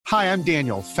Hi, I'm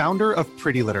Daniel, founder of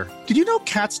Pretty Litter. Did you know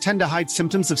cats tend to hide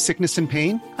symptoms of sickness and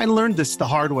pain? I learned this the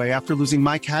hard way after losing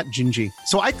my cat, Gingy.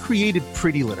 So I created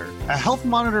Pretty Litter, a health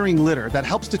monitoring litter that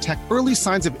helps detect early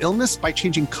signs of illness by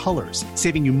changing colors,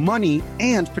 saving you money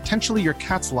and potentially your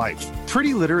cat's life.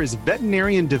 Pretty Litter is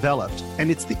veterinarian developed, and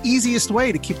it's the easiest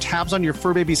way to keep tabs on your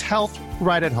fur baby's health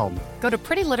right at home. Go to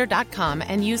prettylitter.com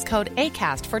and use code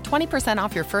ACAST for 20%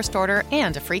 off your first order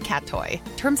and a free cat toy.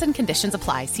 Terms and conditions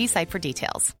apply. See site for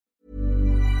details.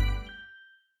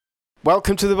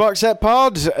 Welcome to the Box Set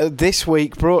Pod. This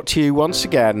week brought to you once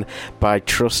again by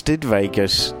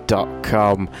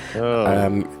TrustedVegas.com.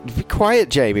 Be quiet,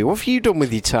 Jamie. What have you done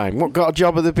with your time? What, got a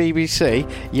job at the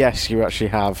BBC? Yes, you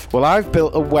actually have. Well, I've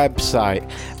built a website,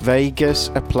 Vegas,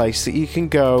 a place that you can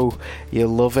go. You'll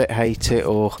love it, hate it,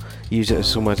 or use it as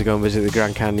somewhere to go and visit the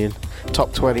Grand Canyon.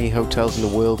 Top 20 hotels in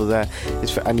the world are there.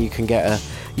 And you can get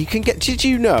did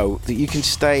you know that you can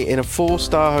stay in a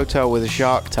 4-star hotel with a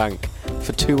shark tank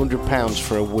for £200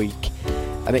 for a week?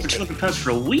 And for £200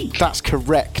 for a week? That's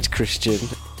correct, Christian.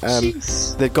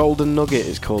 The Golden Nugget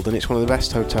is called, and it's one of the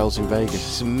best hotels in Vegas.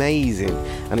 It's amazing,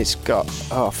 and it's got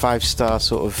 5-star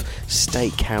sort of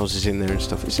steak houses in there and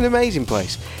stuff. It's an amazing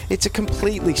place. It's a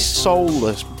completely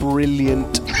soulless,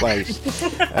 brilliant place.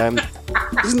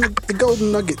 Isn't the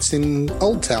Golden Nuggets in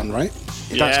Old Town, right?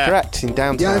 That's correct, in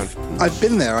downtown. Yeah, I've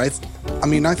been there. I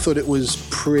thought it was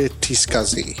pretty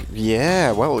scuzzy.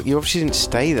 Yeah, well, you obviously didn't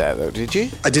stay there, though, did you?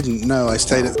 I didn't know. I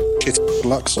stayed at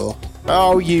Luxor.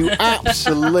 Oh, you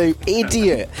absolute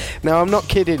idiot. Now, I'm not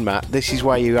kidding, Matt. This is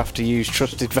why you have to use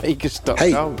TrustedVegas.com.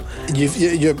 Hey,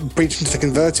 you're preaching to the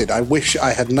converted. I wish I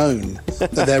had known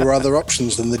that there were other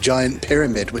options than the giant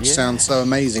pyramid, which sounds so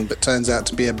amazing, but turns out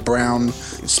to be a brown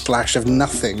splash of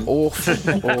nothing. Awful.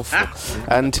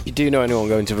 And if you do know anyone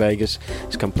going to Vegas,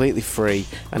 it's completely free,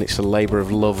 and it's a labour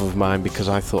of love of mine because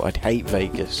I thought I'd hate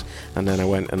Vegas, and then I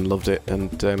went and loved it,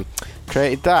 and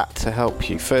created that to help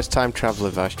you. First time travel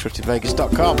advice,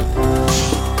 TrustedVegas.com.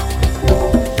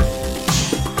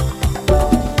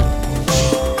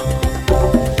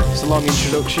 It's a long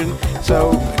introduction.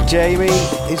 So, Jamie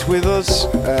is with us.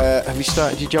 Have you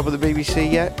started your job at the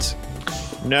BBC yet?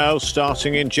 No,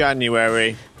 starting in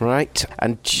January. Right,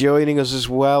 and joining us as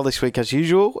well this week, as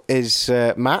usual, is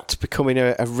Matt, becoming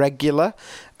a regular.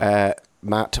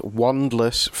 Matt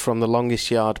Wandless from the Longest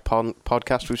Yard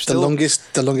podcast.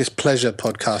 The longest pleasure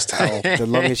podcast. Hell, the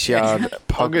Longest Yard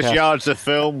podcast. Longest Yard's a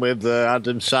film with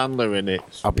Adam Sandler in it.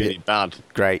 It's really bad.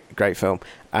 Great film.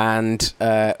 And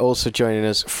also joining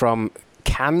us from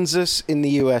Kansas in the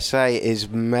USA is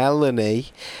Melanie,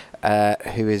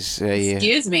 who is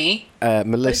excuse me,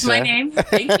 Melissa. What's my name?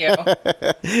 Thank you.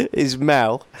 Is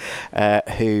Mel,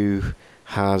 who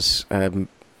has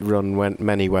run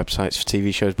many websites for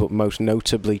TV shows, but most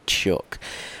notably Chuck.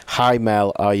 Hi,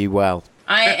 Mel. Are you well?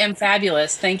 I am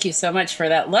fabulous. Thank you so much for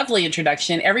that lovely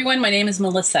introduction. Everyone, my name is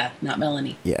Melissa, not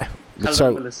Melanie. Yeah.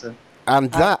 Hello, Melissa.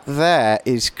 And that there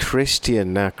is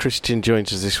Christian. Now, Christian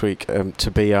joins us this week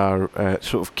to be our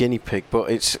sort of guinea pig,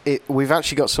 but we've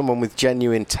actually got someone with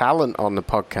genuine talent on the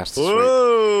podcast this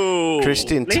week.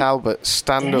 Christian Talbot,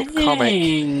 stand-up comic.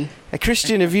 Hey,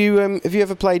 Christian, have you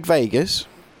ever played Vegas?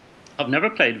 I've never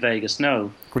played Vegas,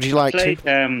 no. Would you like to?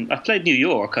 I've played New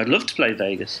York. I'd love to play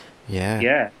Vegas.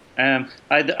 Yeah.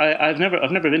 I've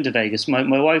never been to Vegas.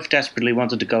 My wife desperately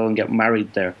wanted to go and get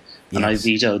married there, and I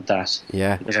vetoed that.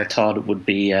 Yeah. Because I thought it would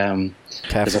be a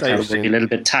little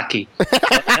bit tacky.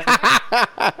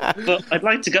 But I'd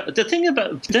like to go. The thing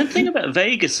about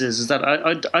Vegas is that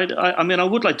I mean I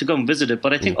would like to go and visit it,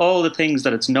 but I think all the things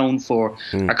that it's known for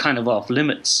are kind of off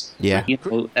limits. Yeah.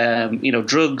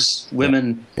 Drugs,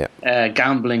 women,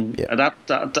 gambling. Yeah.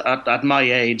 At my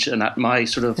age and at my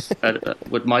sort of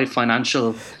with my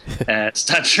financial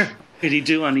stature. Could he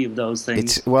do any of those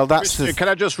things? Can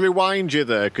I just rewind you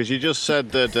there? Because you just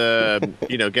said that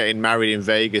getting married in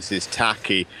Vegas is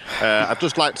tacky. I'd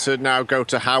just like to now go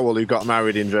to Howell, who got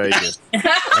married in Vegas.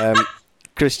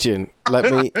 Christian,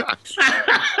 let me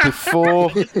before.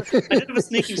 I did have a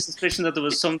sneaking suspicion that there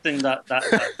was something that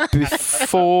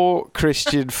before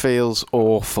Christian feels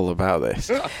awful about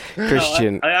this.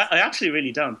 Christian, no, I actually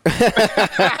really don't.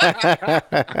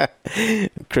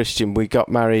 Christian, we got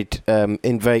married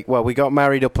in Vegas. Well, we got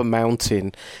married up a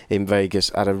mountain in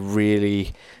Vegas at a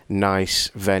really nice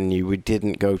venue. We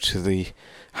didn't go to the...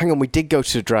 Hang on, we did go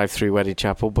to the drive-through wedding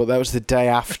chapel, but that was the day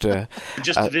after.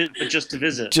 just to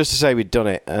visit. Just to say we'd done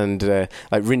it and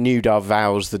renewed our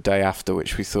vows the day after,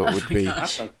 which we thought would be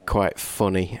quite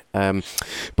funny.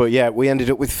 But yeah, we ended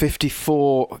up with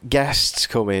 54 guests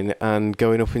coming and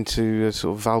going up into a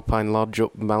sort of Alpine Lodge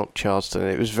up Mount Charleston.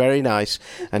 It was very nice,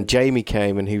 and Jamie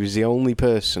came, and he was the only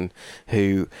person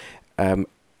who...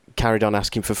 carried on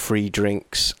asking for free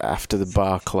drinks after the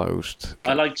bar closed.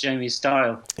 I like Jamie's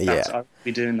style. I'll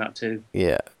be doing that too.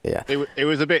 Yeah. It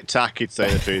was a bit tacky, to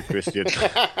say the truth, Christian.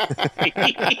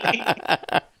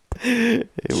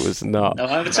 It was not. No,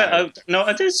 I would say,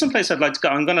 it is someplace I'd like to go.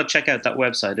 I'm going to check out that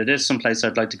website. It is someplace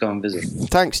I'd like to go and visit.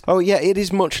 Thanks. Oh, yeah, it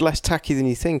is much less tacky than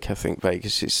you think, I think,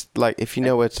 Vegas. It's like, if you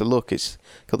know where to look, it's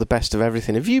got the best of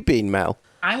everything. Have you been, Mel?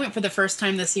 I went for the first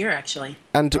time this year, actually.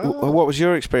 And what was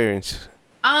your experience?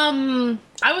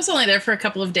 I was only there for a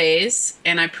couple of days,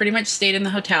 and I pretty much stayed in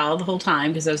the hotel the whole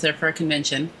time because I was there for a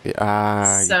convention.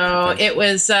 So it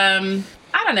was, I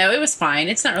don't know, it was fine.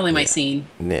 It's not really my scene.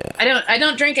 Yeah. I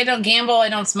don't drink, I don't gamble, I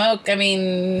don't smoke. I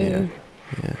mean,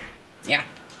 yeah.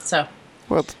 So.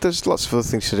 Well, there's lots of other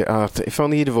things to do. If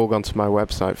only you'd have all gone to my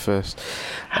website first.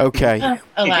 Okay.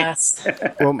 Alas.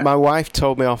 Well, my wife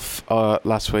told me off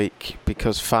last week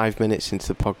because 5 minutes into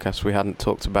the podcast we hadn't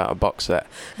talked about a box set.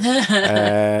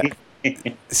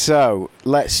 So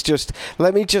let's just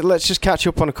catch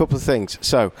up on a couple of things.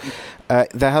 So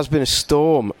there has been a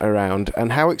storm around,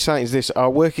 and how exciting is this? Our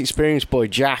work experience boy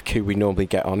Jack, who we normally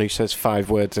get on, who says 5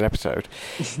 words an episode,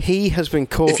 he has been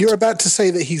caught. If you're about to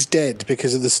say that he's dead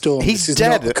because of the storm, he's this is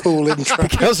dead. not a cool intro.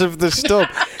 Because of the storm.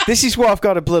 This is what I've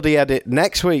got to bloody edit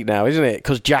next week now, isn't it?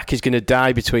 Because Jack is going to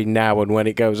die between now and when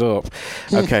it goes up.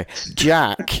 Okay,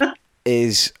 Jack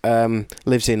lives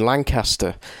in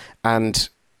Lancaster, and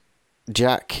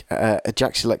Jack's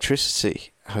electricity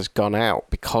has gone out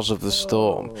because of the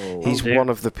storm. He's one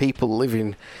of the people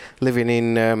living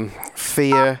in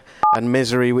fear and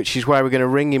misery, which is why we're going to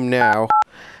ring him now.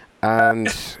 And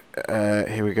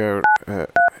here we go.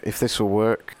 If this will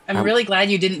work. I'm really glad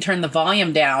you didn't turn the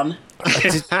volume down.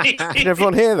 Did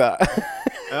everyone hear that?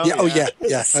 Yeah.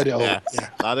 I do. Yeah.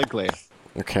 Loud and clear.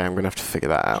 Okay, I'm going to have to figure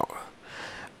that out.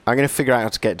 I'm going to figure out how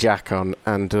to get Jack on,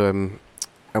 and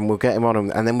we'll get him on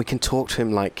him, and then we can talk to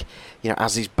him like,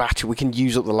 as his battery. We can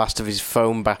use up the last of his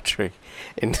phone battery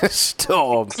in the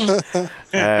storm.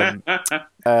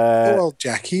 Well,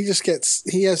 Jack, he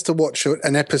has to watch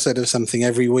an episode of something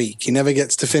every week. He never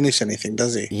gets to finish anything,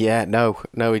 does he? Yeah, no,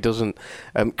 he doesn't.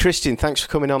 Christian, thanks for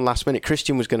coming on last minute.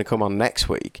 Christian was going to come on next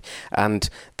week, and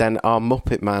then our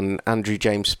Muppet man, Andrew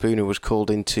James Spooner, was called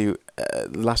into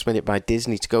last minute by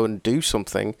Disney to go and do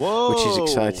something, which is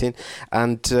exciting.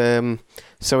 And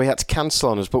so we had to cancel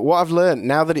on us. But what I've learned,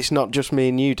 now that it's not just me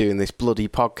and you doing this bloody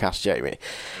podcast, Jamie,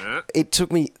 it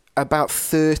took me about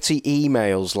 30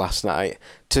 emails last night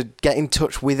to get in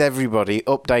touch with everybody,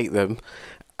 update them,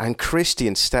 and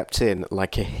Christian stepped in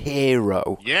like a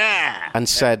hero. And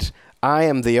said, I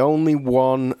am the only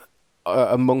one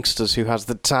amongst us who has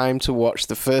the time to watch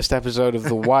the first episode of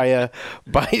The Wire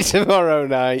by tomorrow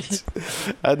night.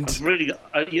 And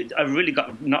I've really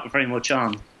got not very much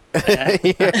on.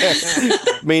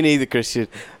 Me neither, Christian.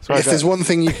 If there's one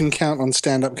thing you can count on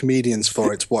stand-up comedians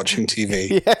for, it's watching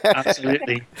TV.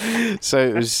 Absolutely. So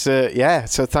it was,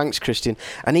 so thanks, Christian.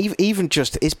 And even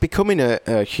just, it's becoming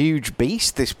a huge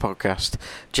beast, this podcast.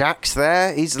 Jack's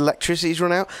there, his electricity's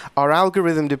run out. Our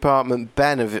algorithm department,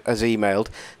 Ben, has emailed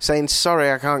saying,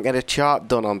 sorry, I can't get a chart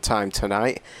done on time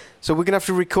tonight. So we're going to have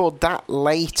to record that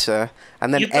later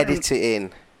and then edit it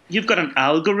in. You've got an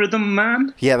algorithm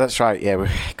man? Yeah, that's right. Yeah, we're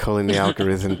calling the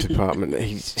algorithm department.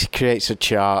 He creates a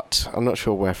chart. I'm not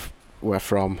sure where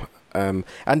from. And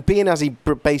being as he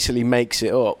basically makes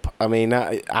it up, I mean,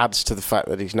 that adds to the fact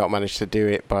that he's not managed to do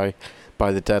it by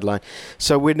the deadline.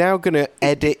 So we're now going to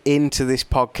edit into this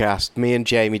podcast, me and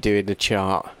Jamie doing the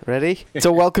chart. Ready?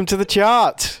 So welcome to the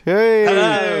chart. Hey!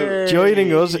 Hello.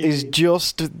 Joining us is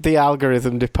just the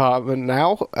algorithm department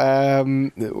now,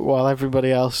 while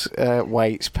everybody else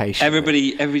waits patiently.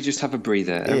 Everybody just have a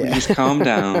breather. Everybody just calm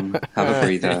down, have a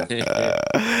breather.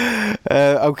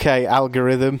 Okay,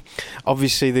 algorithm.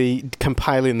 Obviously, the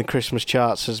compiling the Christmas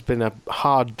charts has been a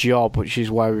hard job, which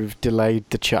is why we've delayed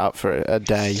the chart for a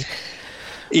day.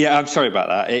 Yeah, I'm sorry about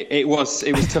that. It was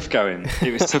tough going.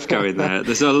 It was tough going there.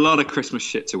 There's a lot of Christmas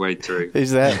shit to wade through.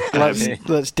 Is there? Let's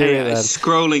do it then.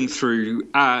 Scrolling through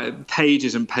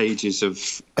pages and pages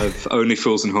of Only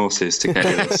Fools and Horses to get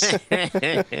this.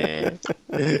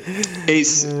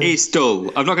 It's dull.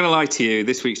 I'm not going to lie to you.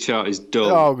 This week's chart is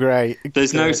dull. Oh, great.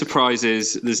 There's no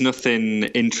surprises. There's nothing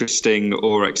interesting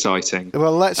or exciting.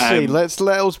 Well, let's see. Let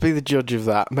us be the judge of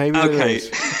that. Maybe. Okay.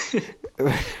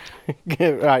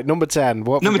 Right, number 10.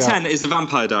 What number 10 is The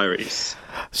Vampire Diaries.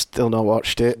 Still not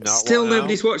watched it. Still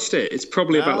nobody's watched it. It's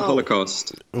probably about the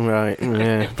Holocaust. Right,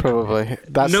 yeah, probably.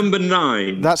 That's number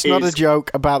 9. That's not a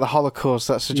joke about the Holocaust.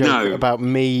 That's a joke about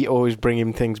me always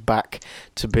bringing things back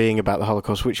to being about the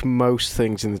Holocaust, which most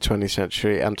things in the 20th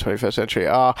century and 21st century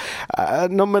are.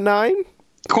 Number 9?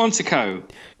 Quantico.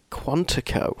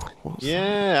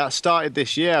 Yeah, that started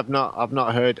this year. I've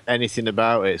not heard anything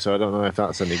about it, so I don't know if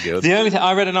that's any good. The only thing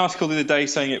I read an article the other day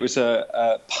saying it was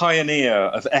a pioneer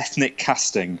of ethnic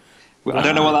casting. I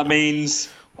don't know what that means.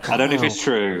 I don't know if it's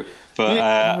true, but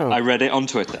I read it on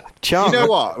Twitter. You know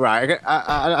what? Right,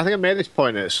 I think I made this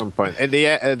point at some point. At the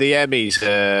Emmys,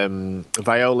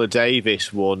 Viola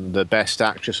Davis won the Best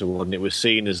Actress award, and it was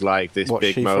seen as like this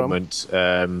big moment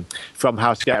from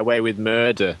How to Get Away with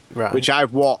Murder, which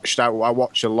I've watched. I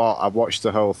watched a lot. I've watched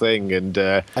the whole thing, and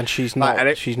she's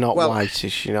not. She's not white,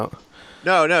 is she not?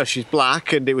 No, she's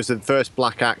black, and it was the first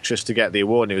black actress to get the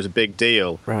award, and it was a big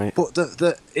deal. Right. But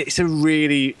it's a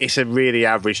really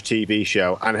average TV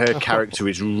show, and her character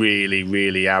is really,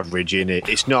 really average in it.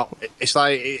 It's not. It's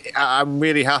like I'm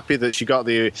really happy that she got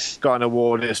an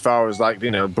award as far as like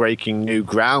breaking new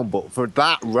ground. But for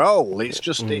that role, it's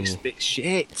just it's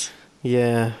shit.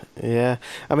 Yeah.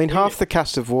 I mean, half the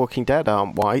cast of Walking Dead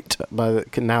aren't white.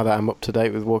 Now that I'm up to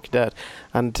date with Walking Dead,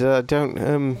 and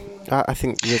I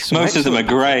think most of them are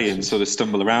grey and sort of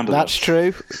stumble around a lot. That's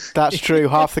true.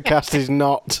 Half the cast is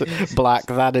not black.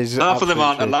 That is half of them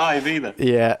aren't alive either.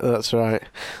 Yeah, that's right.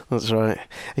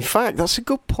 In fact, that's a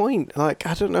good point. Like,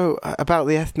 I don't know about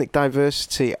the ethnic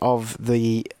diversity of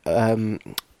the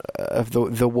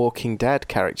Walking Dead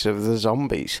character, of the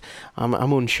zombies. I'm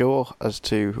unsure as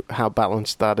to how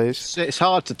balanced that is. It's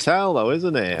hard to tell, though,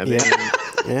 isn't it? I mean,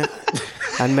 yeah.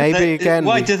 And maybe again.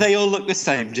 Why do they all look the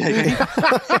same, Jamie?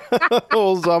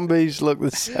 All zombies look the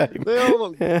same. They all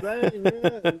look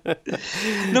the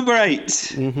same. Number 8.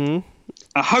 Mm-hmm.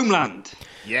 Homeland.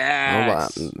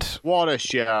 Yes. Homeland. What a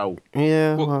show.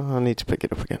 Yeah. Well, I need to pick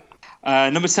it up again.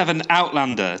 Number 7,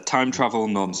 Outlander, time travel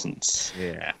nonsense.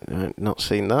 Yeah. Not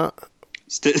seen that.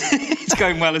 It's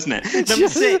going well, isn't it? Number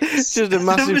 6. Just a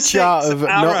massive chart of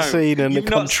Arrow. not seen and the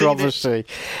controversy.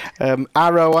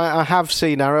 Arrow, I have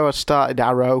seen Arrow. I started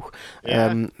Arrow.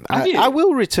 Yeah. I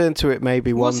will return to it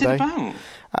maybe one day. What's it about?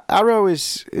 Arrow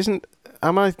isn't.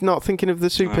 Am I not thinking of the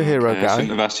superhero guy? I shouldn't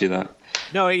have asked you that.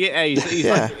 No, he's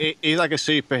like a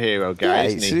superhero guy,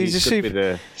 isn't he? He's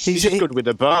just good with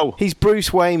a bow. He's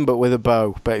Bruce Wayne, but with a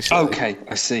bow, basically. Okay,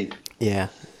 I see. Yeah.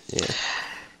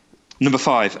 Number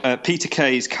 5, Peter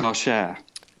Kay's Car Share.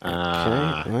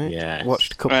 Right. Yeah.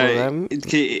 Watched a couple of them.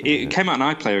 It came out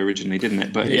on iPlayer originally, didn't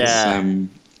it? But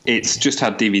it's just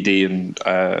had DVD and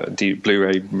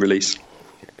Blu-ray release.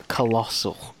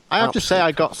 Colossal. I have to say,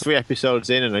 I got 3 episodes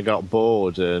in and I got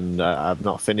bored, and I've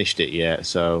not finished it yet.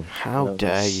 So how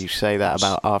dare you say that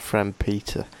about our friend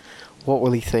Peter? What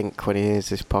will he think when he hears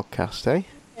this podcast, eh?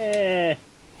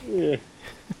 Yeah.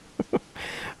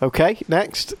 Okay,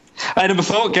 next. Number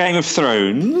 4, Game of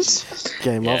Thrones.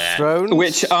 Game of Thrones.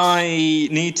 Which I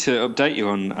need to update you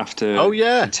on after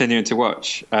continuing to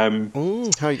watch. How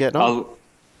are you getting on?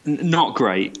 Not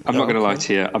great. I'm not going to lie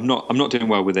to you. I'm not doing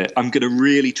well with it. I'm going to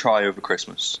really try over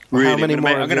Christmas. Really, how many more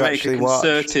I'm going to make a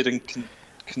concerted watched? And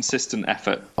consistent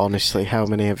effort. Honestly, how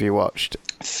many have you watched?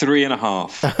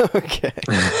 3.5. Okay.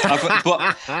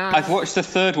 I've watched the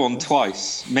third one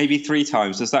twice, maybe 3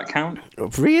 times. Does that count?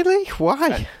 Really?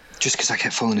 Why? Just because I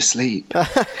kept falling asleep.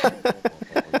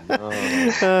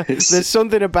 There's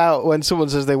something about when someone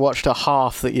says they watched a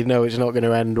half that you know it's not going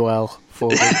to end well for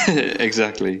them.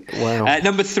 Exactly. Wow.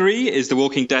 Number 3 is The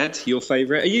Walking Dead, your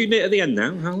favourite. Are you near the end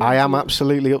now? I am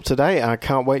absolutely up to date. I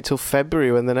can't wait till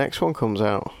February when the next one comes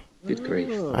out. Good grief.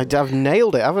 I've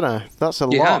nailed it, haven't I? That's a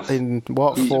lot in,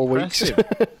 4 weeks?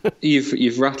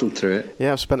 You've rattled through it.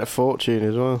 Yeah, I've spent a fortune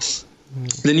as well.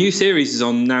 The new series is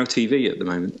on Now TV at the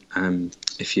moment.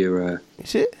 If you're,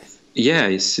 is it? Yeah,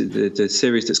 it's the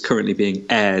series that's currently being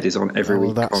aired is on every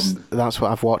week. That's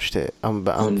what I've watched it. I've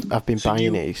been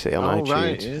buying it. You see on iTunes.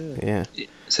 Right, yeah.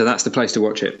 So that's the place to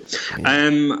watch it. Yeah.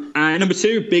 Number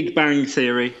 2, Big Bang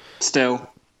Theory. Still.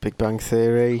 Big Bang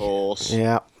Theory. Of course.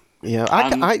 Yeah. Yeah.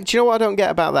 Do you know what I don't get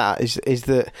about that is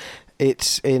that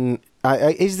it's in.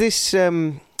 Is this?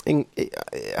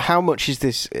 How much is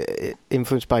this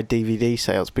influenced by DVD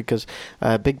sales? Because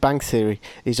Big Bang Theory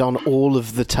is on all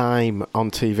of the time on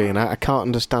TV, and I can't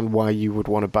understand why you would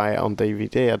want to buy it on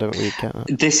DVD. I don't really get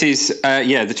that. This is,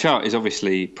 the chart is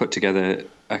obviously put together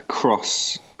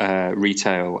across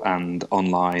retail and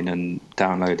online and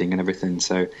downloading and everything.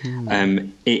 So it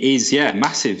is,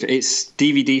 massive. It's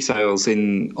DVD sales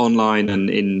in online and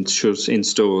in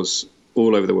stores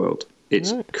all over the world.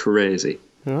 It's crazy.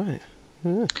 Right.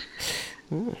 And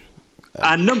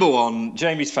number one,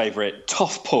 Jamie's favourite,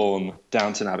 Toff Porn,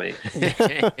 Downton Abbey.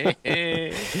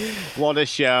 What a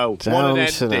show.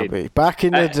 Downton Abbey. Back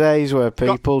in the days where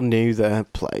people knew their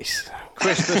place.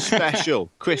 Christmas special.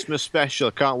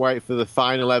 Can't wait for the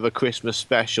final ever Christmas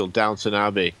special, Downton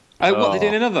Abbey. Oh, what? They're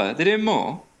doing another? They're doing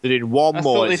more? They're doing one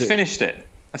more. I thought they finished it.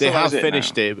 They have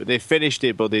finished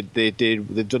it, but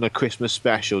they've done a Christmas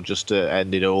special just to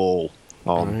end it all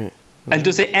on. Right. And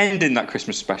does it end in that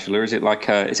Christmas special, or is it like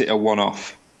is it a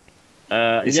one-off?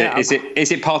 Is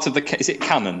it part of the? Is it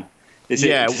canon?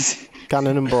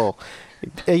 Canon and Ball.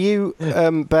 Are you,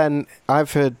 Ben?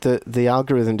 I've heard that the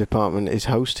algorithm department is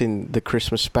hosting the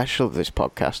Christmas special of this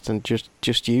podcast, and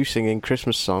just you singing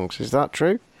Christmas songs. Is that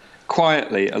true?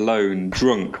 Quietly, alone,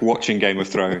 drunk, watching Game of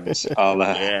Thrones. I'll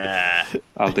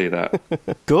do that.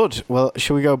 Good. Well,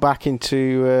 shall we go back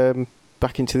into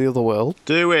the other world?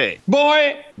 Do it,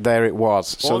 boy. There it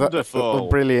was. Wonderful. So that a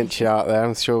brilliant chart there.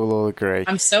 I'm sure we'll all agree.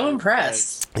 I'm so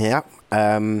impressed. Yeah.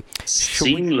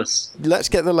 Seamless. Let's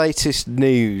get the latest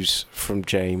news from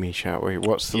Jamie, shall we?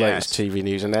 What's the latest TV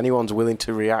news? And anyone's willing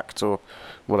to react or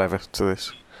whatever to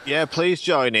this. Yeah, please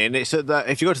join in. It's at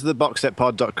if you go to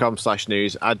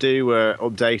theboxsetpod.com/news, I do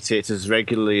update it as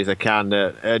regularly as I can.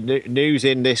 News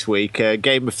in this week: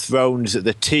 Game of Thrones.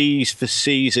 The tease for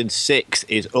season 6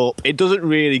 is up. It doesn't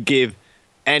really give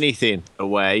anything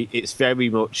away. It's very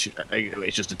much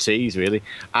it's just a tease, really,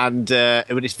 and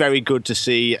but it's very good to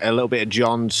see a little bit of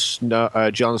Jon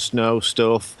Snow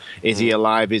stuff. Is he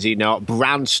alive? Is he not?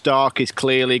 Bran Stark is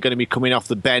clearly going to be coming off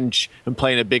the bench and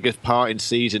playing a bigger part in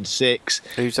season 6.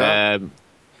 Who's that?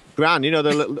 Bran,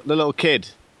 the little kid.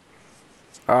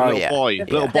 Oh,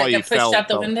 little boy you pushed out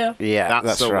the window. Yeah,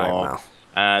 that's right. Wow.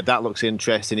 That looks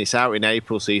interesting. It's out in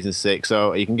April, season 6,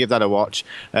 so you can give that a watch.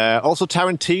 Also,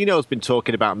 Tarantino's been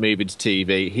talking about moving to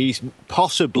TV. He's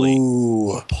possibly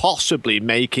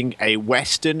making a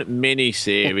Western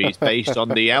mini-series based on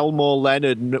the Elmore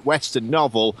Leonard Western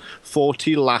novel,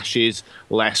 40 Lashes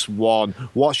Less One.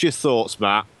 What's your thoughts,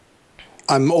 Matt?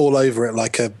 I'm all over it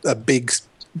like a big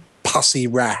pussy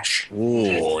rash.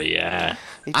 Oh, yeah.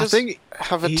 He does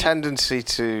have a tendency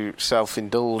to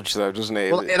self-indulge, though, doesn't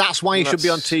he? Well, that's why he should be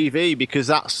on TV,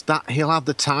 because he'll have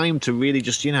the time to really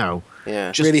just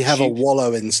really have a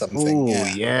wallow in something.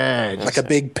 Like a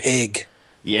big pig.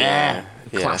 Yeah.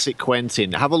 Classic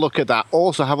Quentin. Have a look at that.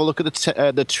 Also, have a look at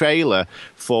the trailer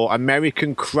for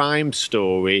American Crime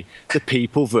Story: The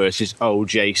People vs.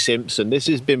 O.J. Simpson. This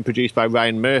has been produced by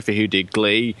Ryan Murphy, who did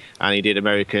Glee, and he did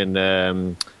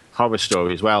American Horror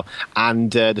Story as well,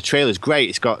 and the trailer's great.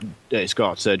 It's got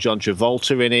John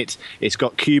Travolta in it. It's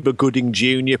got Cuba Gooding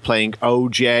Jr. playing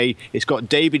OJ. It's got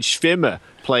David Schwimmer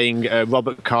playing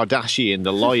Robert Kardashian,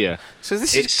 the lawyer. So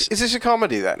is this a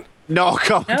comedy then? No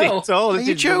comedy at all. Are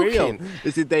you joking?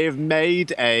 They have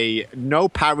made no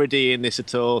parody in this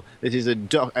at all. This is a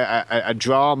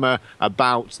drama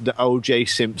about the O.J.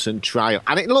 Simpson trial,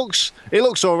 and it looks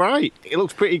all right. It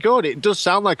looks pretty good. It does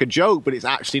sound like a joke, but it's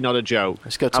actually not a joke.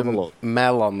 Let's go to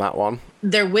Mel on that one.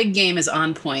 Their wig game is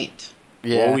on point.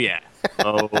 Yeah. Oh yeah.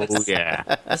 Oh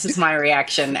yeah. This is my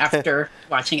reaction after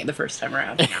watching it the first time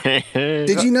around.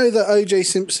 Did you know that O.J.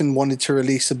 Simpson wanted to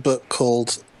release a book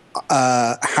called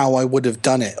How I Would Have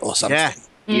Done It or something?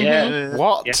 Yeah.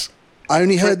 What? Yeah. I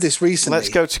only heard this recently. Let's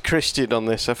go to Christian on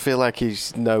this. I feel like he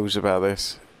knows about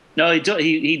this. No,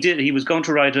 he did. He was going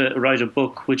to write a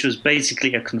book, which was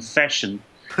basically a confession,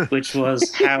 which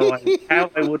was how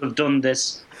I would have done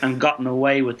this and gotten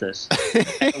away with it,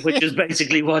 which is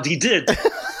basically what he did.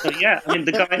 So yeah, I mean,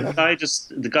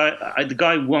 the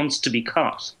guy wants to be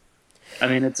caught. I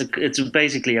mean, it's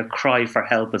basically a cry for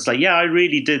help. It's like, yeah, I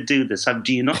really did do this.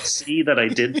 Do you not see that I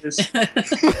did this?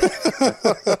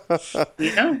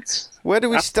 Where do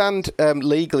we stand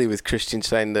legally with Christian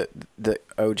saying that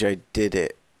OJ did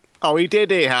it? Oh, he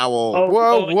did it, Howell.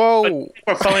 Whoa.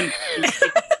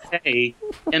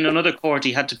 In another court,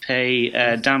 he had to pay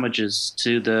damages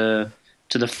to the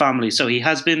family. So he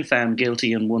has been found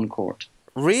guilty in one court.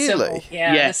 Really? Civil,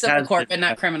 the civil court, but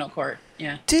not criminal court.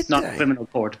 Yeah. Not criminal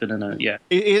court, but yeah.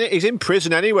 He's in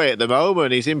prison anyway at the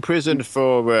moment. He's in prison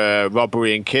for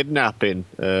robbery and kidnapping.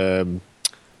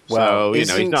 Well, he's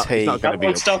not going to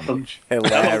be stop him.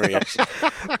 Hilarious.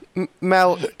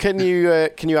 Mel, can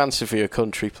you answer for your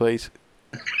country, please?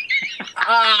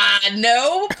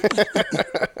 No.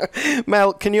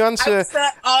 Mel, can you answer? I was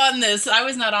not on this. I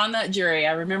was not on that jury.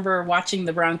 I remember watching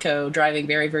the Bronco driving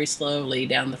very, very slowly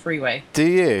down the freeway. Do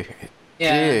you?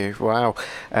 Yeah. Do you? Wow.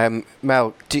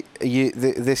 Mel,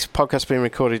 this podcast being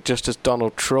recorded just as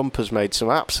Donald Trump has made some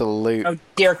absolute... Oh,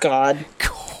 dear God.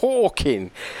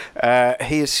 Corking.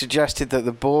 He has suggested that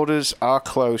the borders are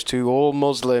closed to all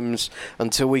Muslims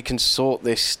until we can sort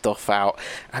this stuff out.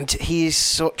 And he is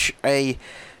such a...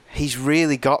 He's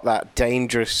really got that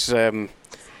dangerous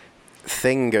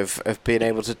thing of being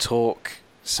able to talk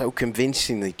so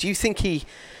convincingly. Do you think he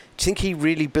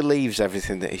really believes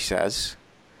everything that he says?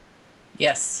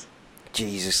 Yes.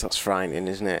 Jesus, that's frightening,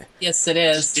 isn't it? Yes, it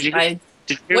is.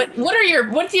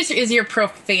 What is your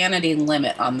profanity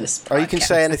limit on this podcast? Oh, you can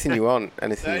say anything you want.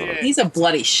 Anything you want. He's a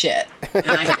bloody shit.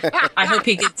 And I hope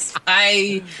he gets...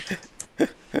 I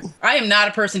am not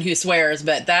a person who swears,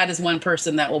 but that is one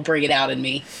person that will bring it out in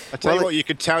me. I tell you what, you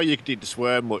could tell you didn't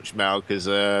swear much, Mel, because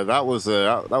that was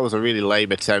a really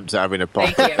lame attempt at having a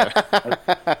podcast.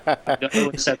 Thank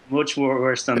you. Said much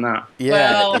worse than that.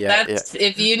 Yeah,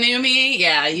 if you knew me,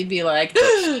 you'd be like.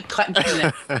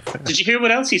 Did you hear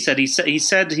what else he said? He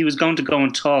said he was going to go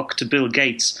and talk to Bill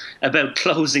Gates about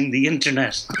closing the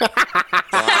internet.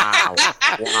 Wow!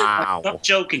 I'm not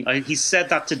joking. He said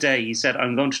that today. He said,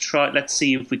 "I'm going to try. Let's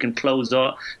see if we can close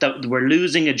off. That we're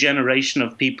losing a generation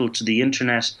of people to the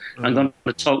internet. I'm going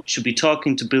to should be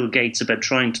talking to Bill Gates about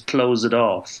trying to close it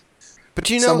off." But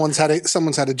you know,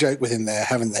 someone's had a joke with him there,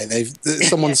 haven't they?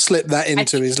 Someone slipped that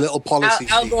into his little policy.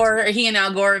 Al Gore, he and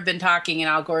Al Gore have been talking, and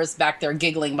Al Gore's back there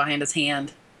giggling behind his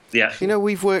hand. Yeah. You know,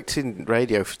 we've worked in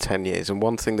radio for 10 years, and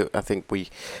one thing that I think we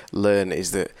learn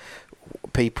is that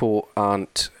people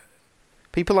aren't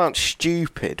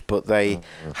stupid, but they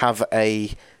have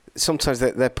sometimes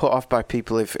they're put off by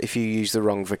people if you use the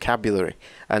wrong vocabulary.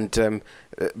 And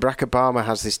Barack Obama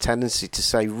has this tendency to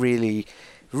say really,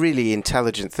 really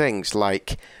intelligent things,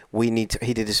 like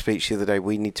he did a speech the other day,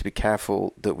 we need to be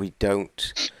careful that we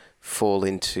don't fall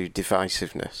into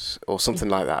divisiveness or something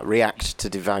like that, react to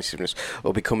divisiveness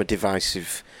or become a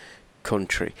divisive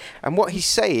country. And what he's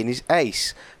saying is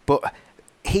ace, but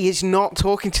he is not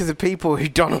talking to the people who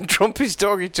Donald Trump is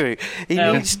talking to. He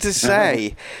needs to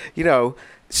say,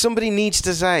 somebody needs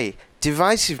to say,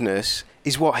 divisiveness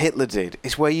is what Hitler did.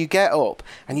 It's where you get up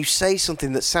and you say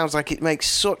something that sounds like it makes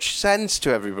such sense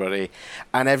to everybody,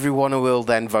 and everyone will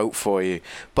then vote for you.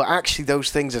 But actually,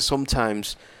 those things are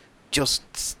sometimes just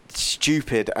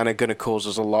stupid and are going to cause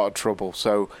us a lot of trouble.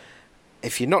 So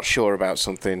if you're not sure about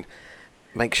something,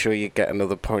 make sure you get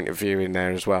another point of view in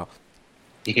there as well.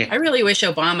 Yeah. I really wish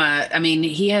Obama,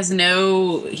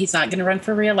 he's not going to run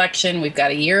for re-election. We've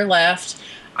got a year left.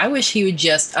 I wish he would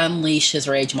just unleash his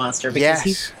rage monster,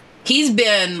 because he's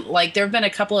been, there have been a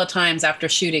couple of times after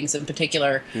shootings in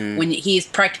particular when he's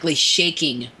practically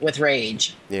shaking with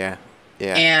rage. Yeah.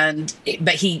 Yeah.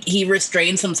 But he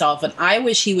restrains himself, and I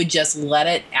wish he would just let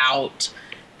it out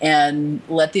and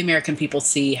let the American people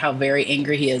see how very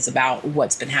angry he is about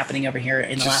what's been happening over here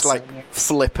in the last 7 years.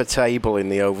 Flip a table in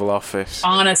the Oval Office.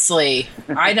 Honestly,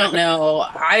 I don't know.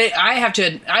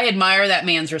 I admire that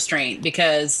man's restraint,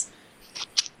 because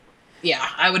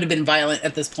I would have been violent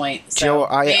at this point. So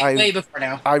way before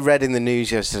now. I read in the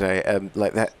news yesterday,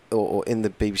 or in the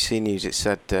BBC News, it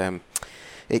said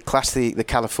it classed the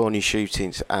California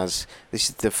shootings as this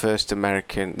is the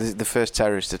first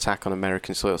terrorist attack on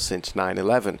American soil since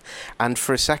 9/11. And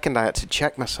for a second, I had to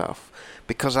check myself,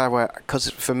 because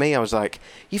for me, I was like,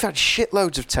 you've had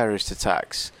shitloads of terrorist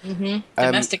attacks. Mm-hmm.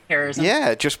 Domestic terrorism.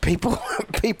 Yeah, just people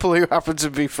who happen to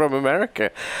be from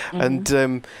America. Mm-hmm.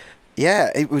 And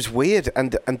it was weird.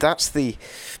 And that's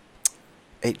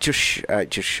it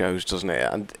just shows, doesn't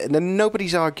it? And then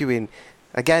nobody's arguing.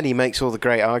 Again, he makes all the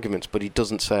great arguments, but he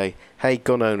doesn't say, hey,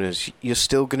 gun owners, you're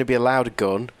still going to be allowed a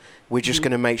gun. We're just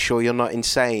going to make sure you're not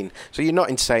insane. So you're not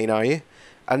insane, are you?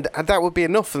 And that would be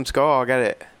enough for them to go, I get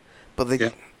it.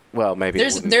 But well, maybe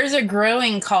there's a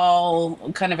growing call,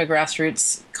 kind of a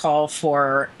grassroots call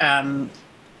for a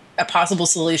possible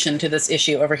solution to this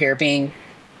issue over here being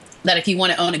that if you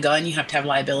want to own a gun, you have to have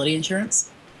liability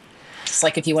insurance. It's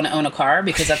like if you want to own a car,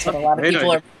 because that's what a lot of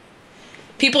people are...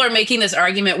 People are making this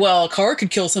argument, well, a car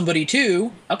could kill somebody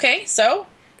too. Okay, so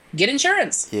get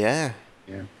insurance. Yeah.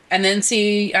 And then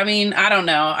see, I don't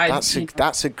know.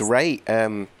 That's a great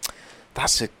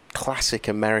classic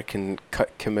American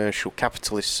commercial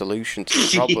capitalist solution to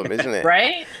the problem, isn't it?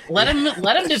 Right? Let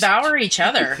them devour each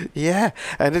other. Yeah,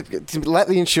 and let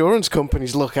the insurance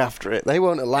companies look after it. They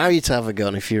won't allow you to have a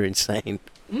gun if you're insane.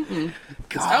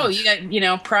 Oh, you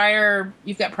got prior.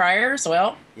 You've got priors.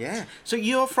 Well, yeah. So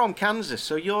you're from Kansas.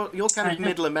 So you're kind of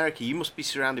middle America. You must be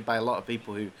surrounded by a lot of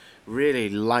people who really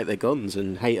like their guns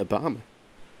and hate Obama.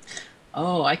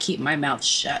 Oh, I keep my mouth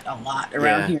shut a lot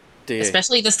around here,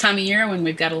 especially this time of year when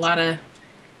we've got a lot of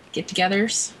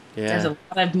get-togethers. Yeah. There's a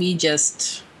lot of me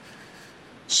just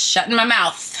shutting my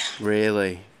mouth.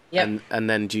 Really. Yep. And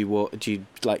then do you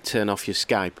like turn off your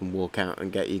Skype and walk out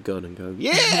and get your gun and go,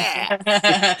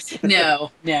 yeah? No,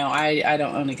 I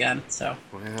don't own a gun, so.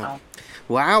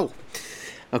 Wow.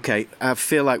 Okay, I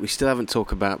feel like we still haven't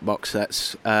talked about box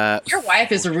sets. Your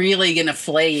wife is really going to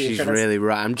flay you. She's really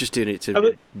right. I'm just doing it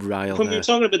to rile her. When you were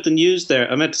talking about the news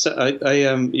there, I meant to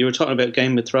say, you were talking about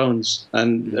Game of Thrones,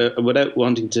 and without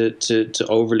wanting to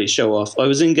overly show off, I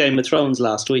was in Game of Thrones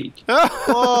last week.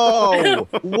 Whoa!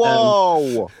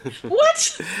 Whoa!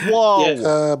 What? Whoa!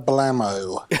 Yeah.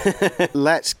 Blammo.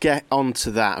 Let's get on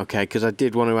to that, okay, because I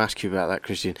did want to ask you about that,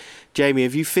 Christian. Jamie,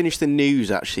 have you finished the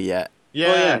news actually yet? Yeah.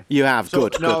 Oh, yeah. You have. So,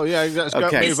 good. No, yeah, let's go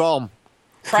move on.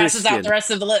 Crosses out the rest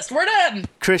of the list. We're done.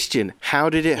 Christian, how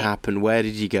did it happen? Where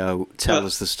did you go? Tell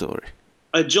us the story.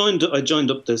 I joined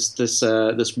up this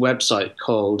website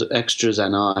called Extras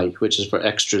NI, which is for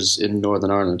extras in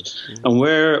Northern Ireland. And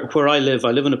where I live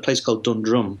in a place called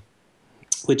Dundrum,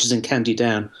 which is in County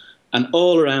Down, and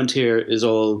all around here is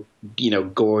all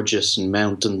gorgeous and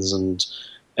mountains and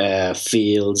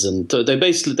fields, and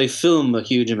they film a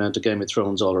huge amount of Game of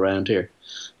Thrones all around here,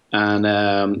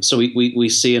 and so we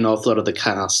see an awful lot of the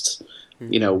cast,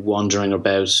 wandering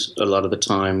about a lot of the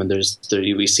time, and we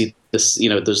see this,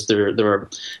 there are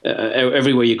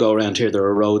everywhere you go around here there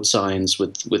are road signs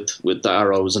with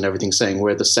arrows and everything saying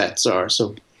where the sets are.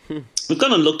 So we've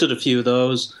gone and looked at a few of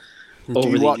those. Do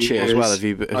you watch it as well?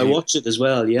 I watch it as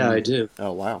well. Yeah, I do.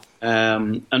 Oh wow!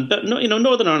 But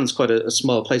Northern Ireland's quite a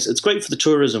small place. It's great for the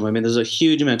tourism. I mean, there's a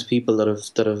huge amount of people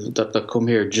that come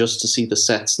here just to see the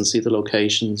sets and see the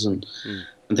locations and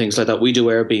things like that. We do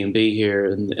Airbnb here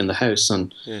in the house,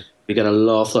 and we get a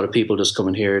lot of people just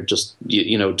coming here just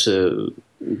to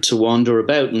wander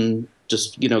about and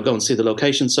just go and see the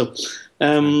location. So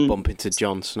bump into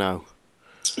Jon Snow.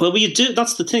 Well, you do.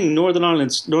 That's the thing. Northern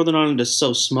Ireland is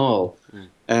so small.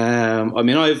 I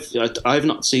mean, I've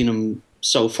not seen him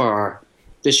so far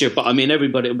this year, but I mean,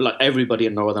 everybody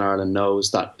in Northern Ireland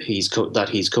knows that he's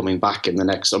coming back in the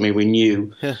next. I mean, we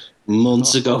knew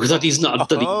months ago that he's not.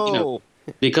 That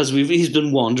because he's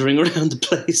been wandering around the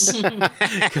place.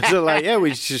 Because they're like,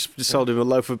 we just sold him a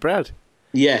loaf of bread.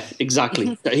 Yeah,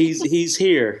 exactly. He's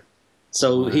here.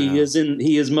 So he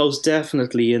is most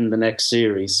definitely in the next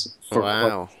series.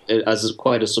 As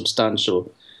quite a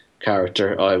substantial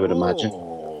character, I would imagine.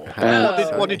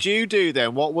 What did you do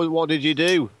then? What did you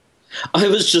do? I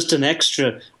was just an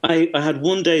extra. I had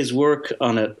one day's work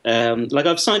on it.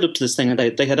 I've signed up to this thing, and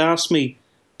they had asked me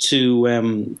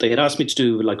to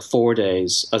do like 4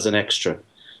 days as an extra,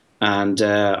 and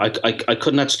I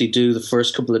couldn't actually do the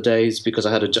first couple of days because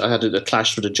I had a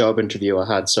clash with a job interview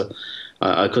I had, so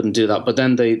I couldn't do that. But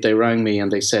then they rang me and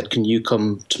they said, "Can you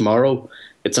come tomorrow?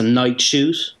 It's a night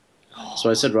shoot."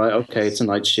 So I said, right, okay, it's a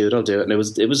night shoot, I'll do it. And it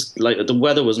was like the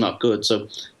weather was not good. So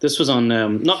this was on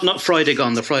not Friday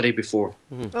gone, the Friday before.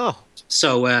 Oh,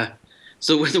 so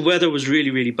the weather was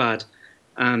really, really bad,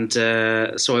 and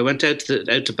so I went out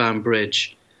to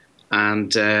Banbridge,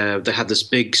 and they had this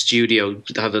big studio.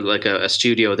 They have a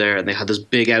studio there, and they had this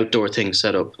big outdoor thing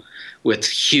set up with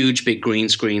huge big green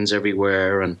screens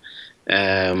everywhere, and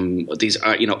these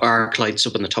arc lights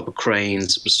up on the top of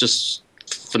cranes. It was just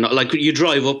like you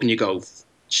drive up and you go,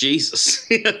 Jesus.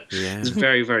 It's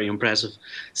very, very impressive.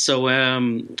 So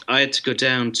I had to go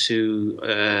down to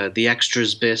the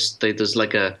extras bit. There's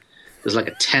like a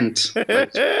tent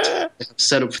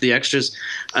set up for the extras,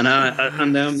 and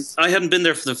I hadn't been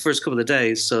there for the first couple of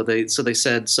days. So they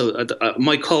said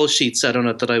my call sheet said on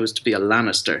it that I was to be a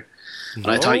Lannister, and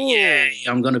I thought,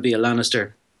 I'm going to be a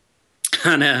Lannister.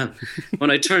 And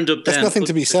when I turned up, that's nothing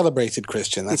to be celebrated,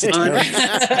 Christian. That's well,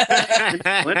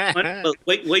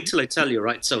 wait till I tell you.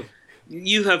 Right, so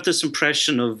you have this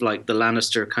impression of like the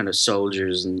Lannister kind of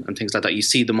soldiers and things like that. You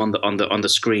see them on the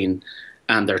screen,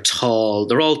 and they're tall.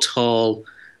 They're all tall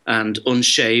and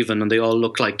unshaven, and they all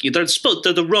look like they're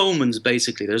the Romans.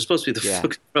 Basically, they're supposed to be the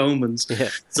fucking Romans. Yeah.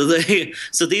 So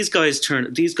these guys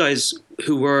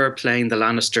who were playing the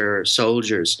Lannister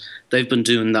soldiers, they've been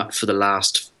doing that for the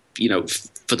last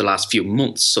for the last few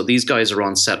months. So these guys are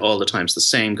on set all the time. It's the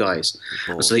same guys.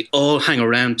 And so they all hang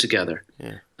around together.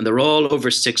 Yeah. And they're all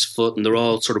over 6 foot, and they're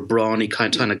all sort of brawny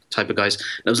kind of type of guys.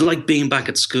 And it was like being back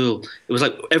at school. It was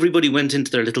like everybody went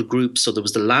into their little groups. So there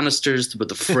was the Lannisters, there were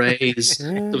the Freys,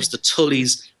 there was the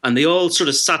Tullys, and they all sort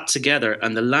of sat together.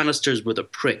 And the Lannisters were the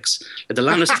pricks. Like the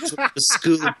Lannisters were the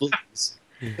school bullies.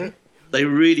 They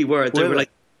really were.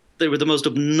 They were the most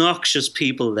obnoxious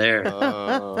people there.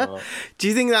 Do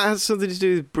you think that has something to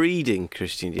do with breeding,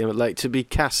 Christian? You know, like to be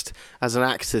cast as an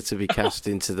actor, to be cast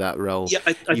into that role. Yeah,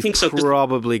 I think so.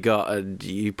 Probably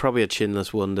you probably a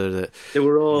chinless wonder that they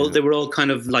were all kind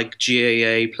of like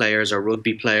GAA players or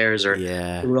rugby players, or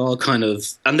they were all kind of,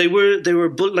 and they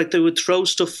would throw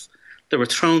stuff. They were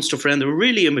throwing stuff around. They were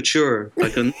really immature.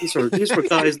 Like, and these were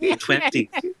guys that were 20.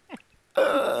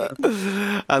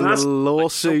 And the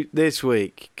lawsuit this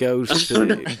week goes to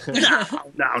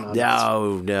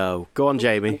no. Go on,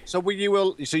 Jamie. So you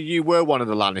were one of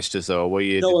the Lannisters, though, were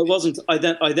you? No, I wasn't. I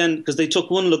then because they took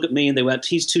one look at me and they went,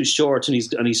 "He's too short and he's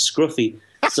scruffy,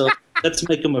 so let's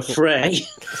make him a Frey."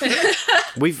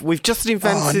 We've just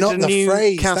invented a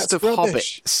new cast of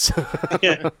hobbits.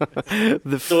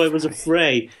 So I was a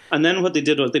Frey, and then what they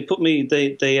did was they put me.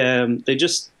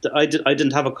 I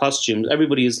didn't have a costume.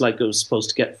 Everybody is like, was supposed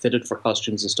to get fitted for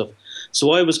costumes and stuff.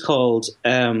 So I was called.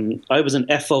 I was an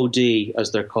FOD,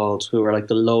 as they're called, who are like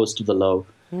the lowest of the low.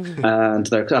 And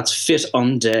that's fit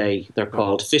on day. They're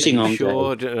called fitting on day.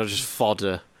 Or just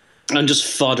fodder. And just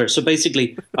fodder. So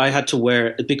basically, I had to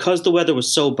wear, because the weather was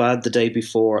so bad the day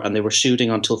before and they were shooting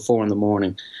until 4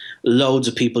 a.m, loads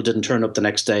of people didn't turn up the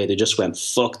next day. They just went,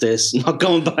 fuck this, not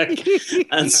going back.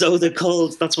 And so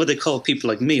that's why they called people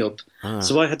like me up.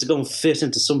 So I had to go and fit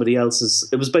into somebody else's.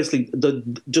 It was basically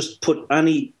just put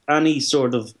any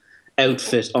sort of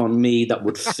outfit on me that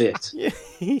would fit.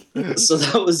 So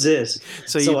that was it.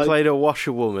 So you played a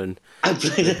washerwoman. I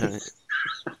played it.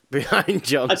 Behind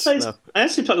Jon Snow. I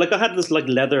actually played, I had this like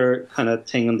leather kind of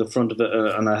thing on the front of it,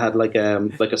 and I had like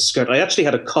a skirt. I actually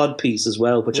had a cod piece as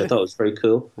well, which I thought was very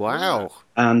cool. Wow.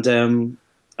 And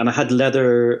I had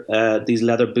these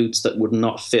leather boots that would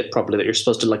not fit properly, that you're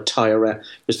supposed to like tie around.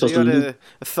 You're supposed to had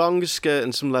a thong, skirt,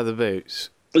 and some leather boots.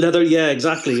 Leather, yeah,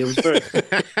 exactly. It was very.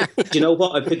 Do you know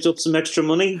what? I picked up some extra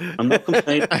money. I'm not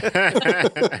complaining.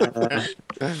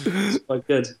 It's quite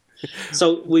good.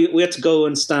 So we had to go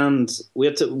and stand. We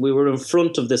were in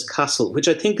front of this castle, which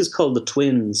I think is called the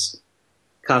Twins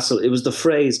Castle. It was the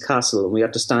Freys castle, and we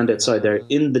had to stand outside there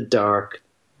in the dark,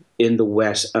 in the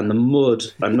wet, and the mud.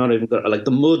 I'm not even like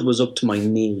the mud was up to my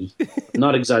knee.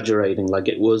 Not exaggerating. Like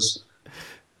it was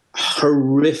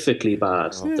horrifically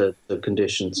bad, the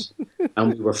conditions,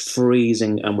 and we were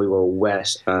freezing and we were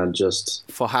wet and just.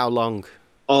 For how long?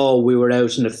 Oh, we were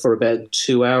out in it for about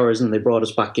 2 hours, and they brought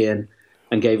us back in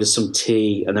and gave us some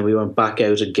tea, and then we went back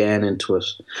out again into it.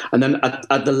 And then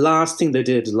at the last thing they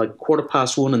did, like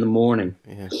 1:15 a.m,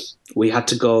 we had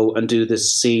to go and do this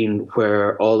scene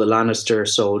where all the Lannister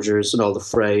soldiers and all the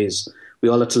Freys, we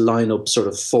all had to line up sort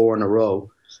of 4 in a row,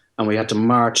 and we had to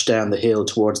march down the hill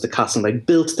towards the castle. And they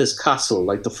built this castle,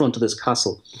 like the front of this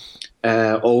castle,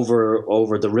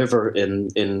 over the river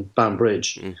in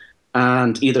Banbridge.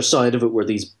 And either side of it were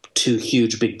these 2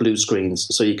 huge big blue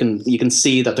screens, so you can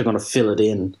see that they're going to fill it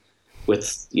in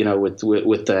with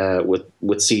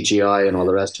CGI and all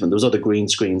the rest of it. There was other green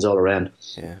screens all around.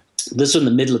 Yeah, this was in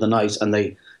the middle of the night, and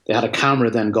they had a camera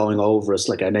then going over us,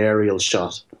 like an aerial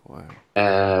shot. Wow.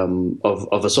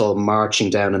 Of us all marching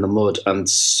down in the mud, and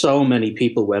so many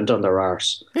people went on their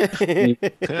arse.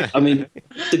 I mean,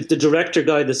 the director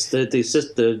guy,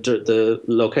 the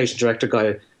location director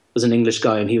guy was an English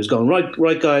guy, and he was going,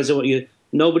 right guys, I want you.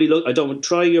 Nobody look. I don't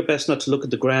try your best not to look at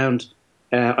the ground.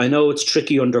 I know it's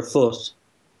tricky underfoot,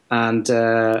 and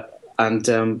so,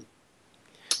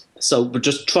 but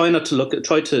just try not to look at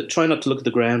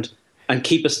the ground and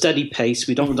keep a steady pace.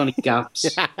 We don't want any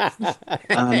gaps.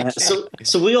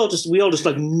 So we all just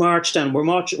like march down.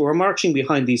 We're marching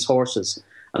behind these horses,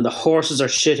 and the horses are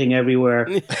shitting everywhere.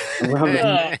 And we're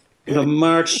having to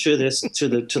march through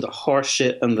the horse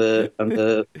shit and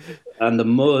the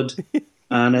mud.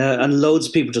 And loads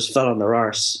of people just fell on their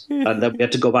arse, and then we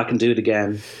had to go back and do it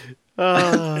again.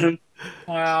 Wow!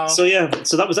 So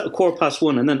that was at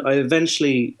 1:15, and then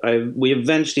we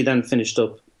eventually then finished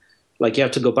up. Like you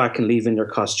have to go back and leave in your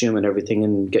costume and everything,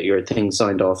 and get your thing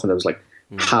signed off. And it was like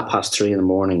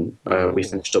 3:30 a.m. We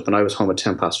finished up, and I was home at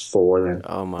 4:10 then.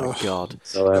 Oh my god!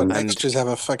 So extras have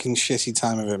a fucking shitty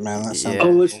time of it, man. That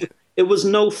sounds it was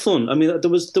no fun. I mean,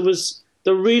 there was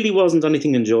there really wasn't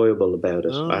anything enjoyable about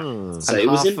it. So it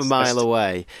was half a mile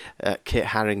away. Kit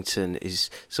Harington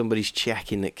somebody's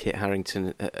checking that Kit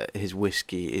Harington, his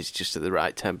whiskey, is just at the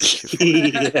right temperature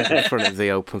in front of the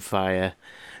open fire.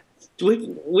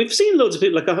 We've seen loads of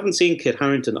people. Like, I haven't seen Kit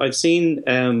Harington. I've seen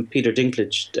Peter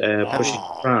Dinklage pushing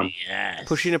a pram. Yes.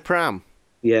 Pushing a pram.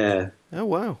 Yeah. Oh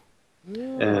wow.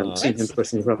 Seen him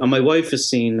pushing a pram. And my wife has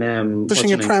seen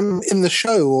pushing a pram in the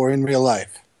show or in real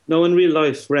life. No, in real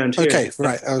life, around here. Okay,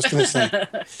 right. I was going to say.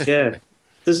 Yeah.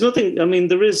 There's nothing, I mean,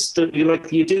 there is,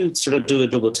 you do sort of do a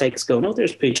double takes going, oh,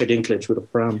 there's Peter Dinklage with a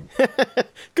pram.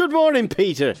 Good morning,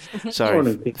 Peter. Sorry,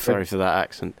 morning, Peter. Sorry for that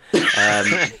accent.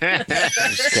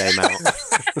 Just came out.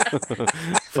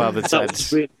 Father Ted.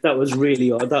 That was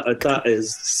really odd. That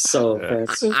is so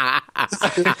offensive. Top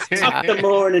the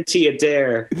morning to you,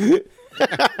 dare.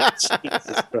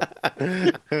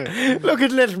 Look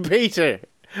at little Peter.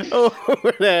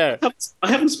 Over there. I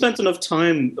haven't spent enough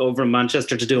time over in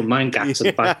Manchester to do a mind gaps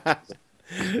and back.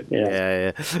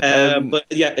 Yeah. But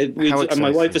yeah,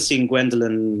 my wife has seen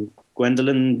Gwendolyn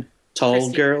Tall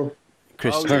Christy. Girl.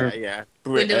 Christy.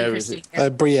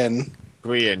 Brienne.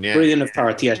 Brienne of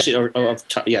Tarth. Yeah,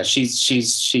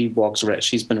 she walks around.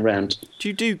 She's been around. Do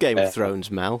you do Game of Thrones,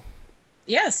 Mel?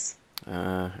 Yes.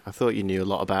 I thought you knew a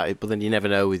lot about it, but then you never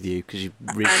know with you because you.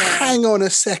 Hang on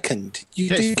a second. You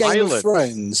do Game of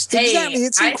Thrones? Exactly.